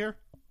what he's doing here?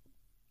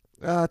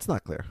 It's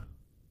not clear.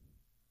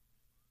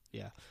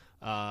 Yeah.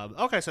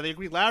 Okay, so they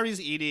agree. Larry's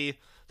Edie.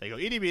 They go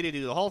eeny meeny,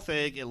 do the whole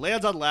thing. It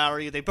lands on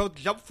Larry. They both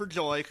jump for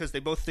joy because they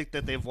both think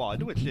that they've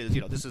won, which is,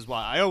 this is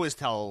why I always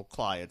tell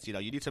clients, you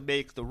need to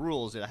make the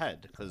rules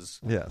ahead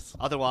because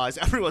otherwise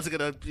everyone's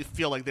going to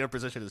feel like their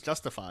position is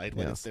justified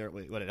when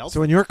when it helps.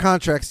 So in your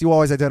contracts, you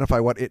always identify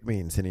what it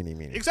means in eeny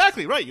meeny.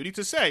 Exactly, right. You need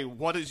to say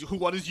what is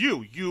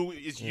you. You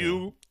is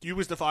you. You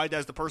is defined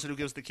as the person who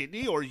gives the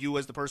kidney, or you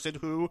as the person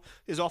who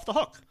is off the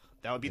hook.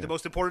 That would be the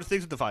most important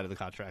thing to define in the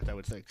contract, I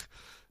would think.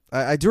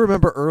 I do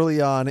remember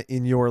early on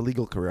in your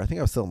legal career, I think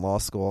I was still in law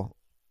school,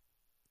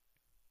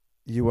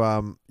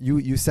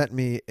 you sent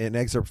me an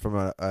excerpt from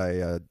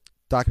a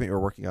document you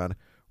were working on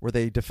where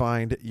they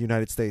defined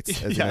United States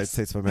as United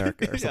States of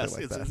America or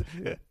something like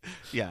that.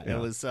 It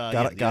was...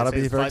 gotta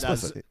be very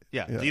explicit.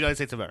 The United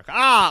States of America.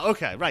 Ah,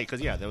 okay, right, because,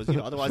 there was,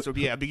 otherwise there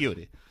would be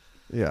ambiguity.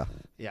 Yeah.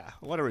 Yeah,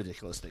 what a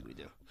ridiculous thing we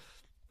do.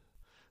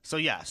 So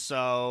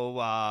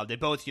they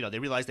both, they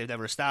realize they've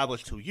never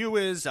established who you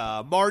is.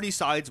 Marty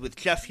sides with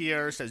Jeff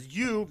here, says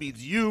you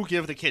means you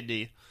give the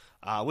kidney,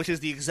 which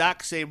is the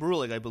exact same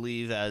ruling, I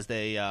believe, as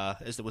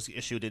it was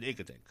issued in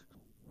Inkadink.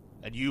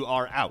 And you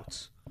are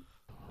out.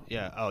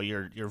 Yeah. Oh,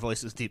 your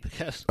voice is deep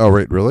again. Oh,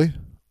 wait, really?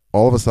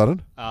 All of a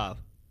sudden? A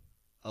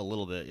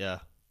little bit, yeah.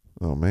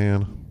 Oh,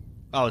 man.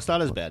 Oh, it's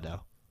not as bad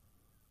now.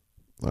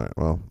 All right.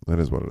 Well, that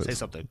is what it is. Say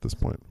something at this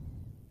point.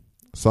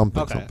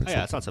 Something. Okay. Something.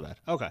 Yeah, it's not so bad.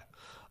 Okay.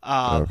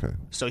 Okay.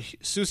 So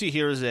Susie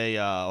hears a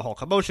whole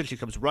commotion. She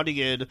comes running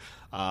in.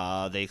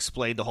 They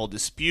explain the whole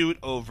dispute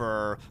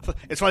over.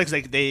 It's funny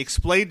because they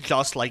explain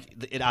just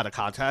like it out of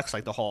context,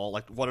 like the whole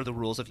what are the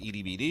rules of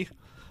eeny meeny,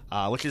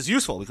 which is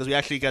useful because we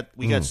actually get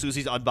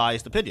Susie's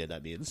unbiased opinion.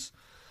 That means,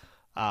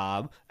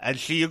 and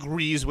she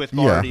agrees with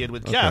Marty and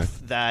with Jeff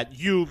that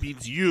you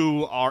means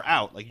you are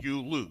out, like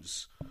you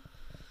lose,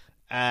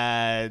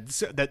 and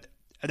that.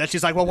 And then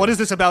she's like, well, what is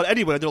this about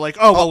anyway? And they're like,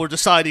 oh, well, we're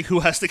deciding who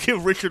has to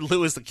give Richard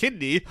Lewis the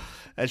kidney.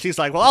 And she's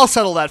like, well, I'll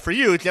settle that for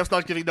you. Jeff's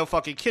not giving no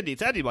fucking kidney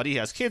to anybody. He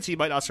has kids. He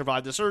might not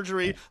survive the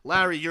surgery.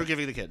 Larry, you're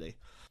giving the kidney.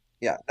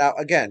 Yeah. Now,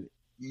 again,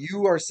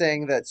 you are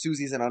saying that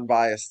Susie's an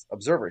unbiased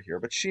observer here,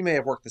 but she may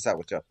have worked this out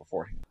with Jeff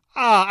beforehand.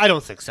 I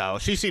don't think so.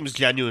 She seems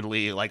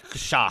genuinely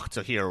shocked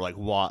to hear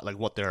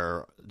what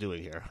they're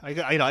doing here. I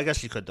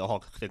guess the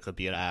whole thing could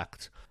be an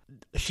act.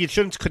 She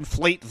shouldn't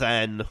conflate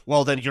then.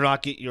 Well, then you're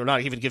not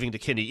even giving the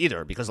kidney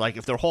either, because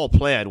if their whole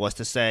plan was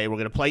to say we're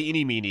going to play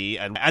eeny meeny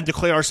and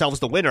declare ourselves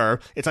the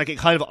winner, it's like it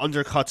kind of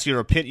undercuts your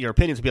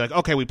opinion to be like,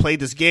 okay, we played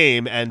this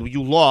game and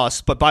you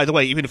lost, but by the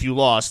way, even if you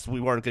lost, we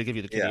weren't going to give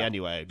you the kidney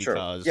anyway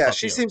because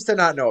she seems to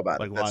not know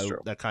about it. That's true.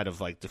 That kind of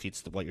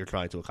defeats what you're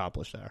trying to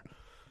accomplish there.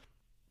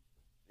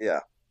 Yeah,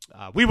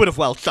 we would have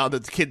welched on the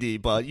kidney,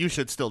 but you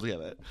should still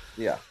give it.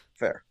 Yeah,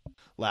 fair.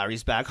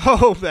 Larry's back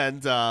home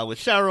and with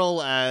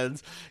Cheryl,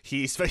 and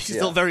he's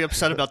still very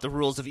upset about the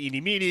rules of eeny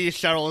meeny.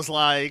 Cheryl is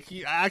like,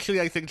 actually,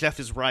 I think Jeff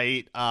is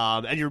right,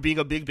 and you're being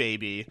a big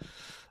baby.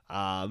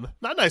 Not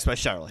nice by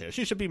Cheryl here.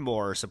 She should be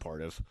more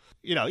supportive.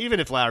 Even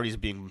if Larry's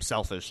being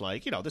selfish,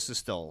 this is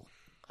still...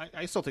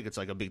 I still think it's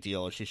a big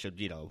deal, and she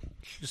should,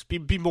 just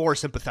be more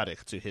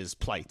sympathetic to his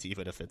plight,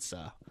 even if it's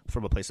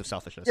from a place of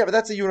selfishness. Yeah, but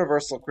that's a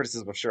universal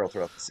criticism of Cheryl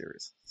throughout the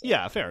series. So.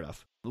 Yeah, fair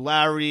enough.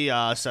 Larry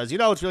says,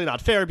 it's really not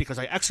fair because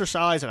I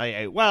exercised and I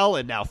ate well,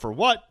 and now for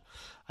what?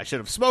 I should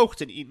have smoked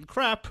and eaten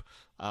crap.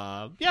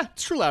 Yeah,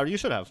 it's true, Larry, you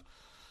should have.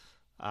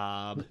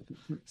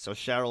 So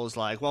Cheryl is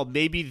like, well,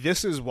 maybe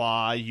this is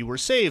why you were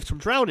saved from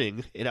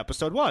drowning in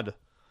episode 1.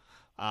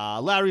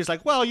 Larry's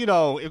like, well,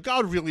 if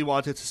God really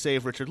wanted to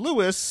save Richard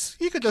Lewis,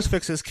 he could just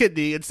fix his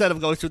kidney instead of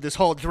going through this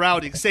whole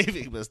drowning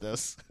saving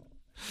business.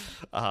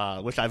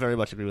 Which I very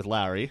much agree with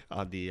Larry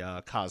on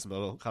the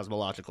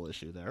cosmological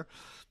issue there.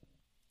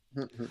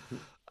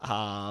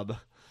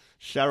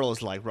 Cheryl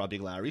is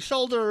rubbing Larry's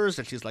shoulders,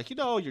 and she's like,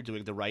 you're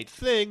doing the right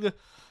thing.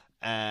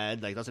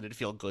 And doesn't it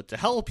feel good to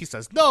help? He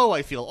says, no,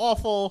 I feel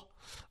awful.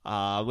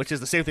 Which is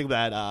the same thing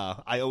that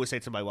I always say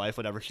to my wife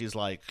whenever she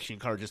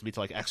encourages me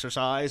to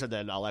exercise, and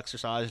then I'll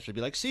exercise, and she'll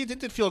be like, see,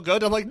 didn't it feel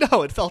good? I'm like,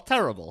 no, it felt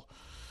terrible.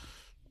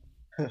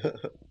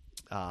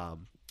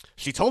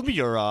 She told me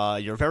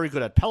you're very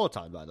good at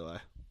Peloton, by the way.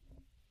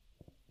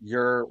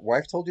 Your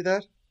wife told you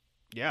that?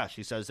 Yeah,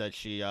 she says that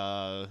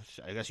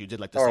I guess you did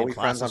the same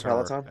class as her,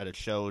 Peloton? and it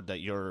showed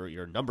that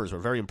your numbers were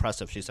very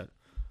impressive, she said.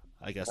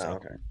 I guess so.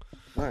 Okay.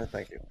 All right,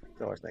 thank you.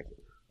 No, thank you.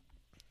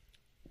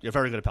 You're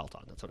very good at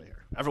Peloton. That's what I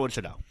hear. Everyone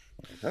should know.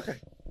 Okay.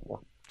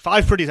 Well,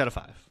 5 pretties out of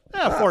 5.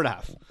 Yeah,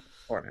 4.5.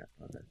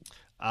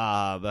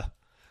 4.5. Okay.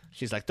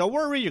 She's like, don't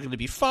worry, you're going to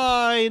be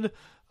fine.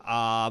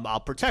 I'll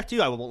protect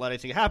you. I won't let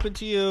anything happen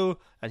to you.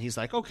 And he's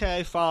like,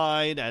 okay,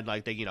 fine. And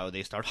like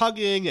they start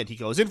hugging, and he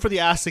goes in for the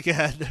ass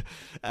again.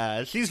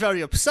 She's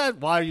very upset.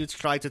 Why are you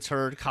trying to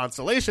turn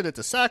consolation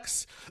into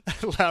sex?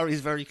 And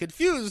Larry's very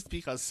confused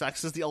because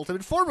sex is the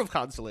ultimate form of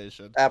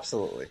consolation.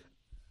 Absolutely.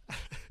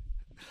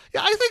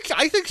 Yeah,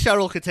 I think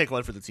Cheryl could take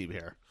one for the team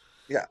here.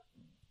 Yeah.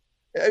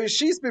 I mean,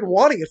 she's been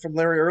wanting it from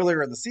Larry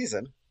earlier in the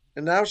season,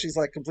 and now she's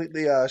like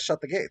completely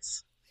shut the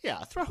gates.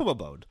 Yeah, throw him a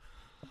bone.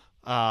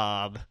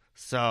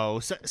 So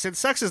since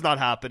sex is not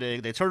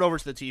happening, they turn over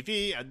to the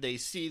TV and they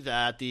see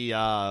that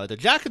the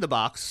Jack in the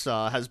Box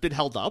has been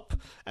held up,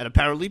 and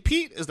apparently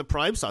Pete is the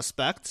prime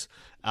suspect.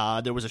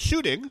 There was a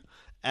shooting,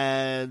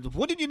 and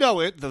wouldn't you know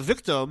it, the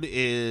victim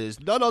is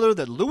none other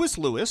than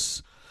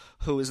Lewis,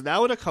 who is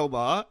now in a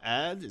coma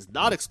and is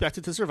not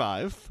expected to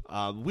survive.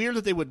 Weird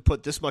that they would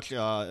put this much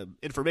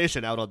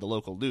information out on the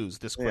local news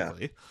this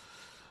quickly.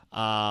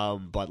 Yeah.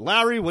 But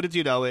Larry, wouldn't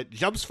you know it,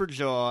 jumps for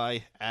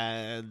joy,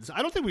 and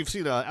I don't think we've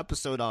seen an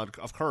episode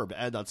of Curb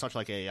end on such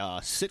like a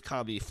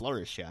sitcom-y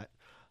flourish yet.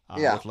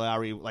 With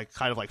Larry like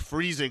kind of like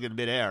freezing in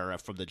midair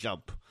from the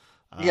jump.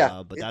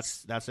 But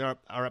that's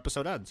our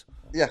episode ends.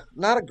 Yeah,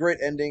 not a great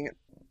ending.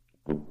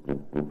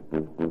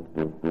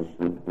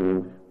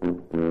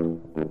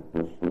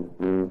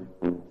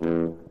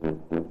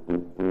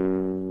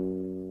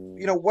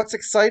 You know, what's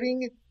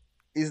exciting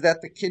is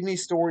that the kidney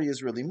story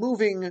is really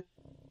moving,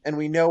 and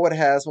we know it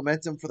has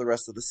momentum for the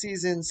rest of the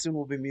season. Soon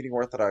we'll be meeting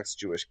Orthodox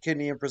Jewish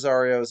kidney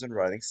impresarios and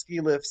riding ski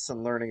lifts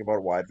and learning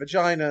about wide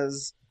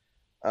vaginas.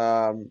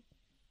 And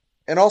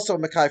also,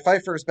 Mekhi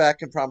Phifer is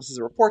back and promises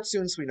a report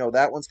soon, so we know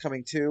that one's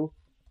coming too.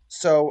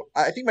 So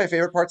I think my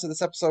favorite parts of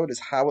this episode is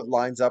how it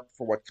lines up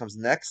for what comes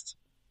next.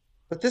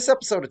 But this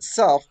episode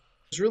itself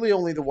is really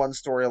only the one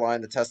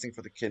storyline, the testing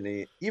for the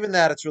kidney. Even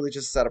that, it's really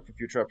just a setup for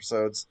future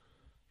episodes.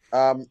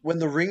 When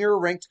The Ringer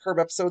ranked Curb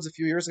episodes a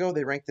few years ago,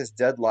 they ranked this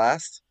dead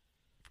last.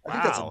 I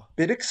think that's a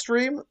bit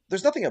extreme.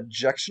 There's nothing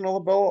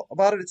objectionable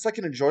about it. It's like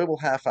an enjoyable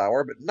half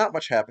hour, but not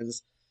much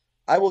happens.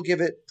 I will give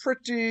it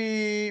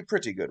pretty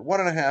good.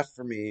 1.5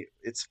 for me.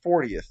 It's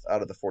 40th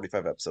out of the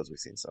 45 episodes we've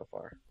seen so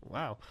far.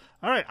 Wow.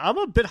 All right. I'm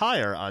a bit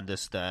higher on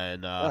this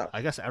than,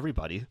 I guess,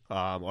 everybody.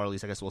 Or at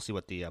least I guess we'll see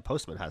what the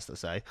postman has to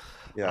say.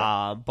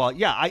 Yeah. But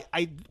yeah,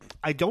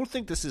 I don't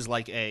think this is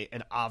like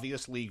an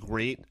obviously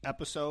great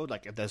episode.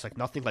 Like there's like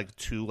nothing like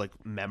too like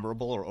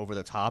memorable or over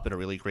the top in a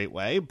really great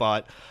way.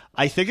 But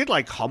I think it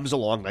like hums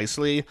along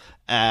nicely.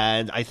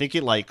 And I think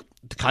it like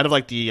kind of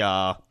like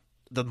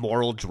the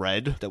moral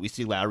dread that we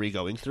see Larry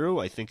going through,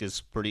 I think is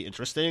pretty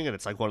interesting, and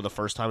it's like one of the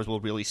first times we'll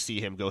really see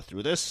him go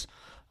through this.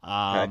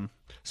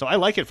 So I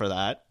like it for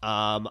that.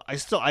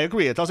 I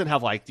agree. It doesn't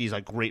have like these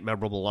like great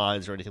memorable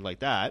lines or anything like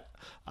that.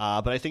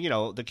 But I think,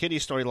 the kidney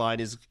storyline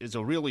is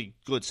a really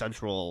good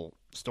central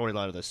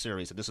storyline of this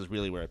series, and this is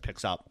really where it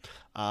picks up.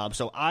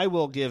 So I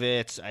will give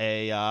it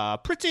a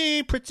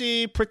pretty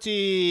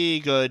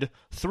good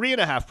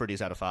 3.5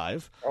 pretties out of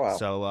 5. Oh, wow.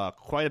 So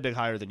quite a bit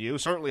higher than you,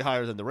 certainly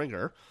higher than The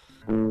Ringer.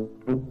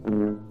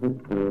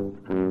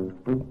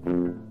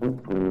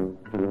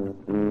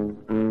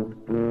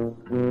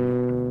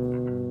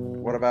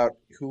 What about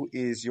who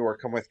is your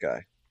come with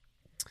guy?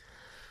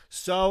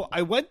 So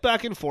I went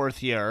back and forth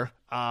here.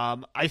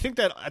 I think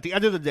that at the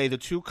end of the day, the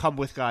two come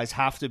with guys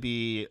have to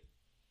be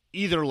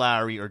either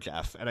Larry or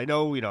Jeff. And I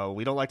know, we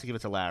don't like to give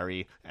it to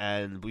Larry,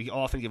 and we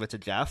often give it to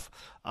Jeff.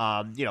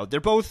 They're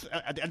both,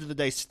 at the end of the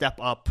day, step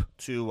up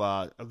to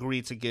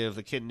agree to give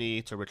the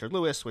kidney to Richard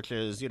Lewis, which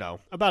is,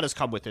 about as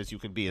come with as you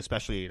can be,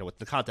 especially, with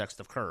the context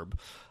of Curb.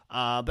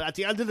 But at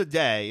the end of the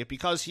day,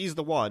 because he's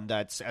the one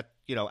that's,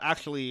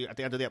 actually at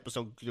the end of the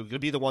episode, going to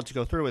be the one to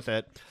go through with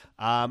it,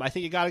 I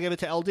think you got to give it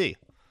to LD.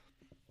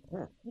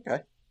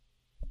 Okay.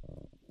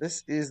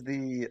 This is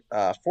the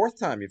 4th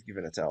time you've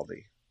given it to LD.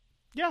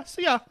 Yeah,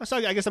 so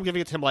I guess I'm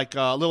giving it to him like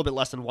a little bit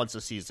less than once a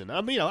season.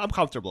 I'm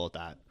comfortable with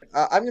that.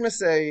 I'm going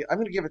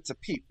to give it to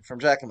Pete from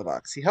Jack in the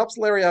Box. He helps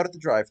Larry out at the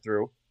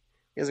drive-thru.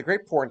 He has a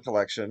great porn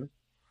collection.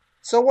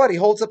 So what? He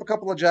holds up a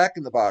couple of Jack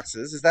in the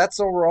Boxes. Is that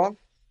so wrong?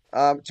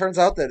 Turns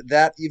out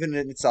that even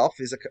in itself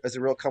is a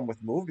real come-with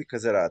move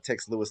because it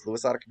takes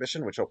Lewis out of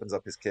commission, which opens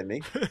up his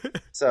kidney.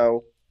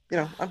 So,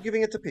 I'm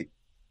giving it to Pete.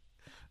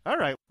 All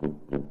right.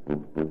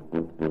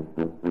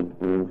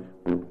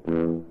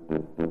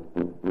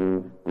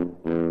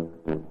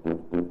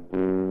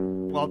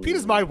 Well, Pete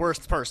is my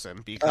worst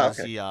person because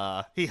he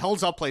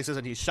holds up places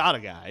and he shot a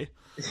guy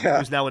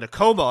who's now in a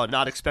coma,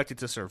 not expected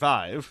to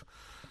survive.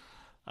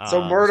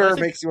 So murder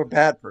makes you a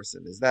bad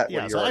person. Is that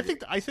what you're arguing?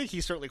 I think he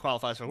certainly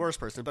qualifies for worst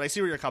person, but I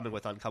see where you're coming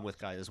with on come with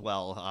guy as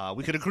well.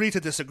 We could agree to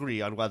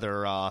disagree on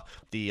whether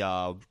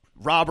the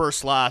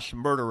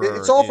robber/murderer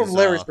it's all from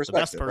Larry's perspective, the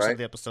best person right? of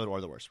the episode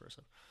or the worst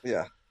person.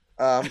 Yeah.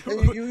 I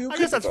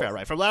guess that's fair,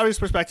 right? From Larry's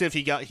perspective,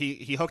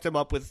 he hooked him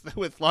up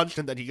with lunch,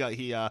 and then he got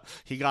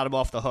him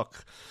off the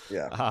hook.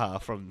 Yeah.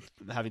 From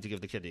having to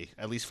give the kidney,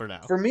 at least for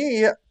now. For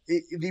me,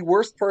 the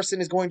worst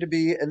person is going to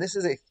be, and this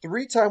is a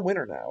 3-time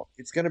winner now.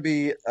 It's going to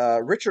be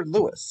Richard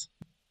Lewis.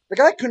 The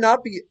guy could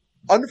not be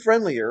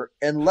unfriendlier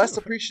and less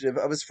appreciative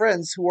of his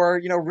friends who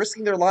are,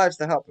 risking their lives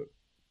to help him.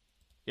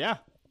 Yeah.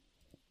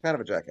 Kind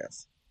of a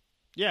jackass.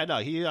 Yeah, no,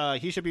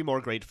 he should be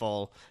more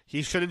grateful.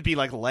 He shouldn't be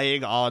like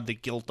laying on the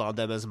guilt on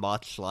them as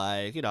much.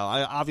 Like,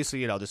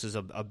 obviously, this is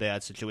a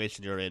bad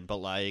situation you're in, but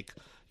like,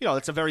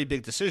 it's a very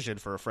big decision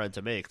for a friend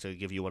to make to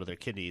give you one of their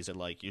kidneys, and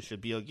like, you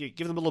should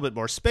give them a little bit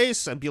more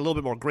space and be a little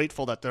bit more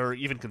grateful that they're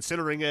even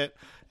considering it,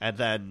 and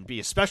then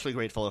be especially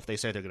grateful if they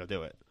say they're going to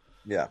do it.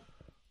 Yeah,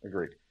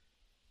 agreed.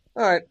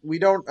 All right, we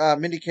don't.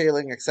 Mindy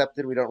Kaling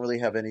accepted. We don't really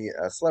have any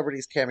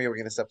celebrities cameoing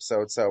in this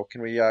episode, so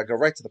can we go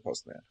right to the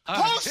postman?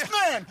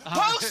 Postman!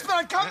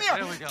 Postman, come here!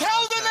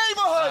 Tell the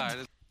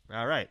neighborhood!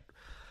 All right.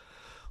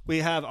 We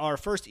have our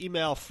first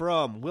email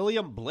from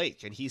William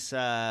Blake, and he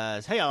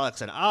says, "Hey,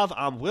 Alex and Av,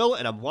 I'm Will,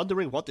 and I'm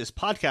wondering what this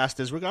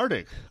podcast is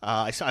regarding.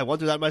 I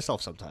wonder that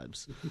myself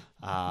sometimes.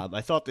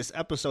 I thought this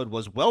episode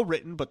was well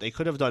written, but they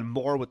could have done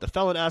more with the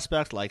felon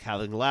aspect, like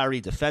having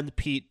Larry defend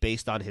Pete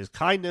based on his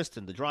kindness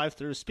in the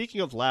drive-thru. Speaking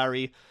of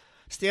Larry,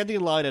 standing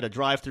in line at a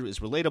drive-thru is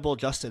relatable.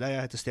 Just today,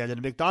 I had to stand in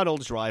a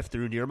McDonald's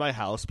drive-thru near my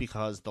house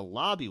because the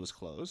lobby was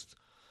closed.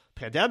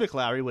 Pandemic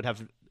Larry would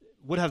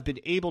have been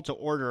able to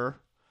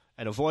order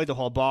and avoid the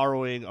whole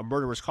borrowing a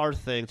murderer's card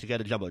thing to get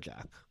a Jumbo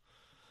Jack.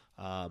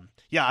 I'm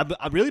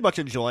really much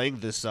enjoying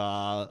this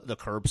the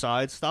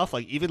curbside stuff.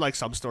 Like, even like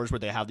some stores where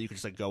they have that you can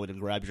just like go in and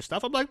grab your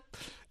stuff. I'm like,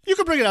 you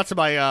can bring it out to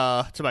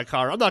my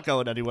car. I'm not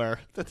going anywhere.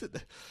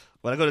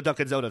 When I go to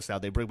Dunkin' Donuts now,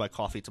 they bring my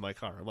coffee to my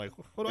car. I'm like,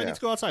 what do I need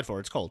to go outside for?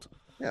 It's cold.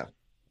 Yeah.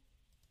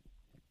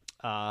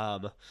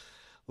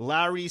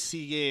 Larry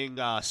seeing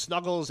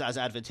snuggles as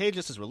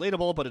advantageous is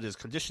relatable, but it is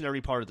conditionary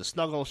part of the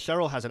snuggle.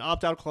 Cheryl has an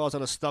opt-out clause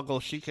on a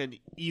snuggle. She can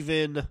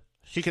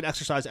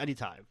exercise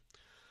anytime.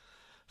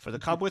 For the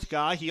come with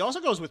guy, he also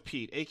goes with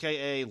Pete,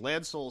 a.k.a.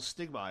 Lancel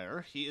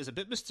Stigmeyer. He is a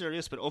bit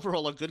mysterious, but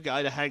overall a good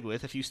guy to hang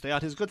with if you stay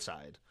on his good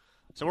side.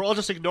 So we're all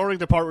just ignoring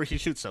the part where he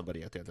shoots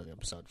somebody at the end of the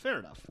episode. Fair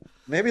enough.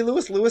 Maybe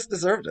Lewis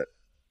deserved it.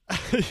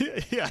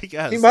 Yeah, I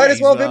guess. He might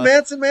as well have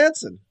been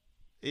Manson.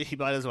 He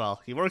might as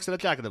well. He works in a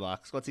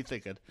Jack-in-the-Box. What's he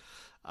thinking?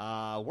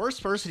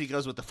 Worst person, he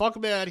goes with the Funk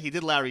Man. He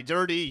did Larry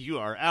dirty. You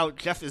are out.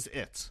 Jeff is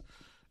it.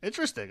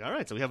 Interesting. All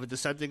right, so we have a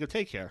dissenting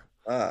take here.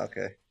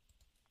 Okay.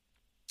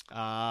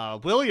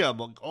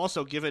 William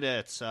also giving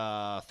it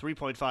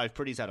 3.5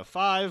 pretties out of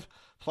 5.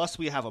 Plus,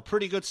 we have a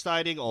pretty good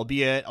sighting,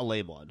 albeit a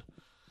lame one.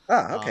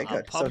 Okay,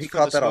 good. So he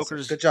caught that also.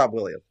 Good job,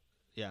 William.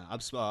 Yeah,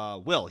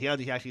 Will. He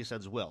actually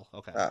says Will.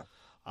 Okay.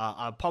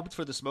 I'm pumped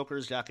for the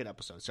Smoker's Jacket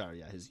episode. Sorry,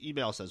 yeah, his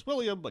email says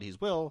William, but he's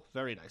Will.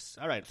 Very nice.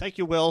 All right, thank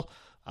you, Will.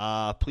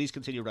 Please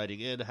continue writing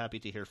in. Happy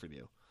to hear from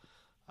you.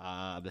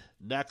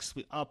 Next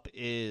up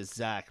is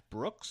Zach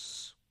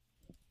Brooks,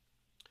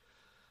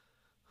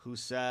 who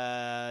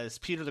says,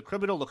 Peter the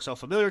Criminal looks so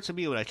familiar to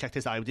me. When I checked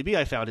his IMDb,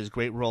 I found his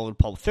great role in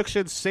Pulp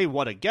Fiction. Say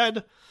one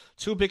again.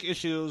 2 big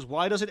issues.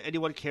 Why doesn't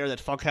anyone care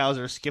that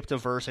Funkhauser skipped a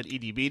verse at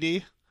Edie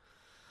Beatty?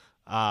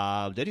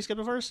 Did he skip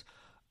a verse?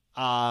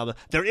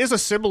 There is a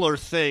similar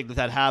thing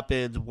that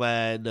happened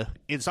when,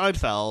 in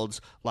Seinfeld,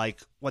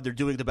 like, when they're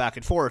doing the back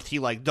and forth, he,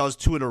 like, does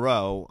 2 in a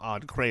row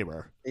on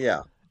Kramer.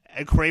 Yeah.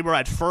 And Kramer,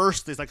 at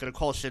first, is, like, going to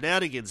call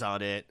shenanigans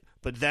on it,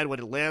 but then when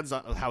it lands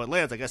on how it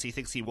lands, I guess he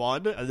thinks he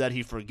won, and then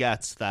he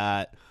forgets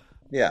that,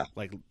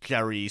 like,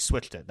 Jerry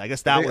switched it. I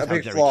guess that was how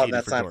Jerry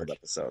cheated for George.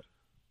 Episode.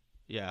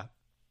 Yeah.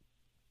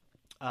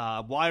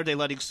 Why are they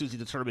letting Susie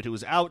determine who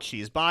is out?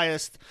 She is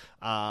biased.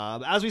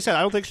 As we said,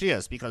 I don't think she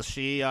is, because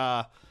she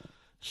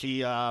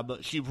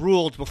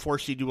ruled before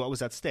she knew what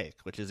was at stake,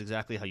 which is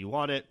exactly how you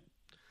want it.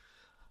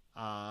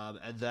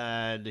 And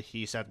then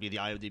he sent me the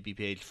IMDb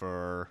page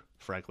for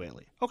Frank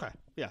Whaley. Okay,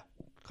 yeah,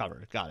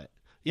 covered it, got it.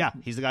 Yeah,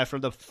 he's the guy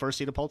from the first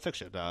scene of Pulp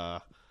Fiction.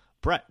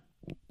 Brett.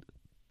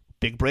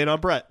 Big brain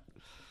on Brett.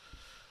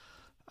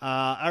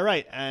 All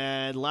right,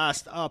 and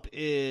last up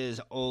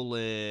is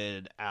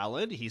Olin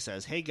Allen. He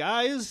says, hey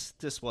guys,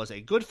 this was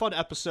a good fun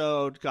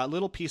episode. Got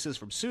little pieces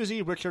from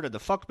Susie, Richard, and the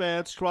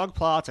Fuckman, strong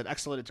plots, and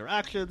excellent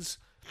interactions.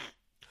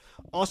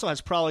 Also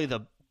has probably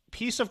the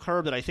piece of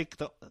curb that I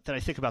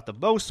think about the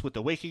most, with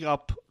the waking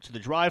up to the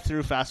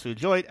drive-through fast food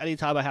joint.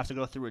 Anytime I have to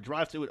go through a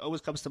drive-through, it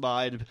always comes to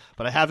mind,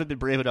 but I haven't been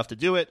brave enough to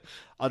do it.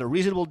 On a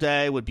reasonable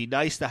day, would be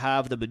nice to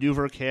have the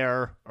maneuver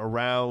care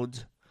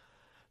around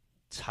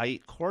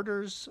tight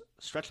quarters,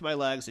 stretch my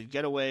legs, and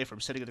get away from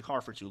sitting in the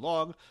car for too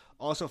long.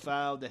 Also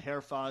found the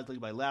hair fondling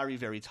by Larry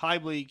very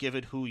timely,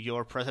 given who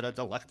your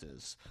president-elect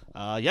is.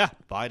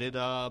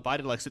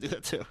 Biden likes to do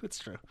that too. It's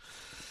true.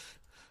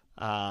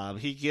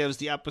 He gives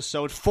the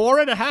episode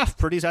 4.5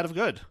 pretties out of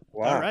good.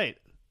 Wow. All right.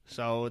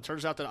 So it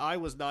turns out that I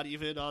was not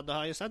even on the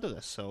highest end of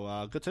this.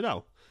 So good to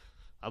know.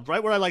 I'm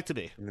right where I like to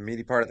be. In the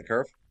meaty part of the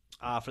curve?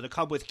 For the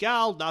come with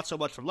gal, not so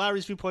much from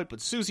Larry's viewpoint, but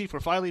Susie for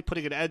finally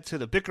putting an end to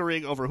the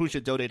bickering over who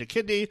should donate a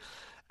kidney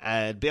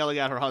and bailing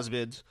out her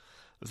husband.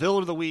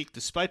 Villain of the week,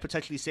 despite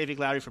potentially saving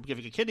Larry from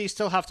giving a kidney,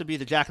 still have to be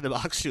the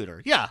Jack-in-the-Box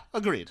shooter. Yeah,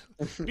 agreed.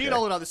 Me and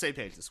Olin on the same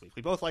page this week.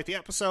 We both like the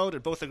episode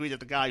and both agree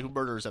that the guy who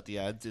murders at the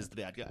end is the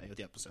bad guy of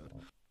the episode.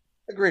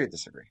 Agree to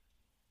disagree.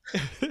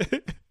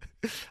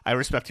 I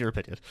respect your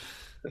opinion.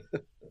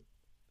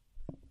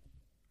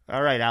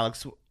 All right,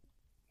 Alex,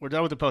 we're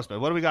done with the Postman.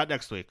 What do we got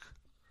next week?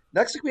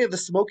 Next week we have the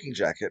smoking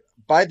jacket.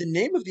 By the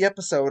name of the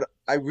episode,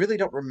 I really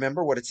don't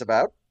remember what it's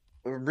about.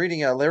 I'm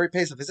reading Larry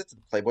pays a visit to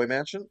the Playboy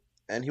Mansion,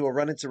 and he will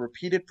run into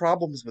repeated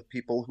problems with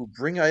people who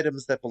bring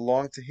items that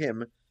belong to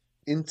him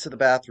into the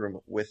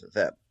bathroom with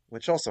them,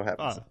 which also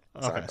happens.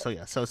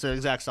 Okay, so it's an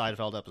exact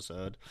Seinfeld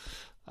episode.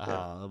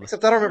 Yeah.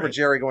 Except I don't remember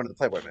Jerry going to the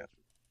Playboy Mansion.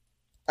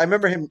 I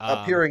remember him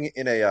appearing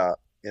in a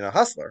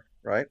Hustler,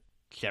 right?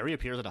 Jerry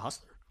appears in a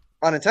Hustler?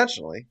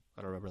 Unintentionally.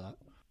 I don't remember that.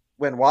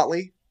 When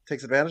Whatley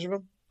takes advantage of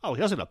him? Oh,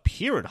 he doesn't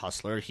appear in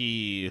Hustler.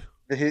 The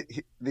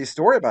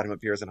story about him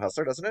appears in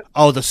Hustler, doesn't it?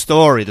 Oh, the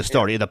story.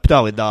 Yeah. In the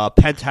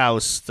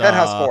Penthouse.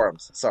 Penthouse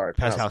Forums. Sorry,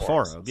 Penthouse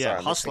Forum. Yeah,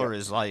 sorry, Hustler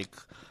is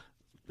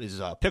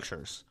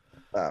pictures.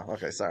 Oh,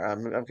 okay. Sorry,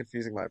 I'm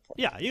confusing my point.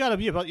 Yeah, you gotta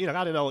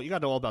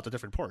know all about the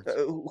different porns.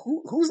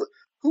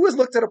 Who has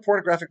looked at a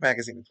pornographic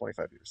magazine in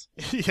 25 years?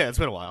 Yeah, it's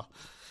been a while.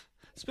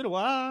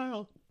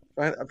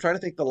 I'm trying to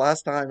think the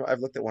last time I've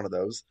looked at one of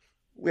those.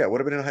 Yeah, it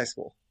would have been in high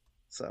school.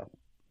 So.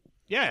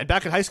 Yeah, and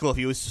back in high school,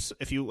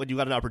 when you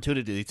got an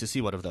opportunity to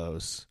see one of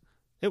those,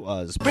 it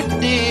was pretty good.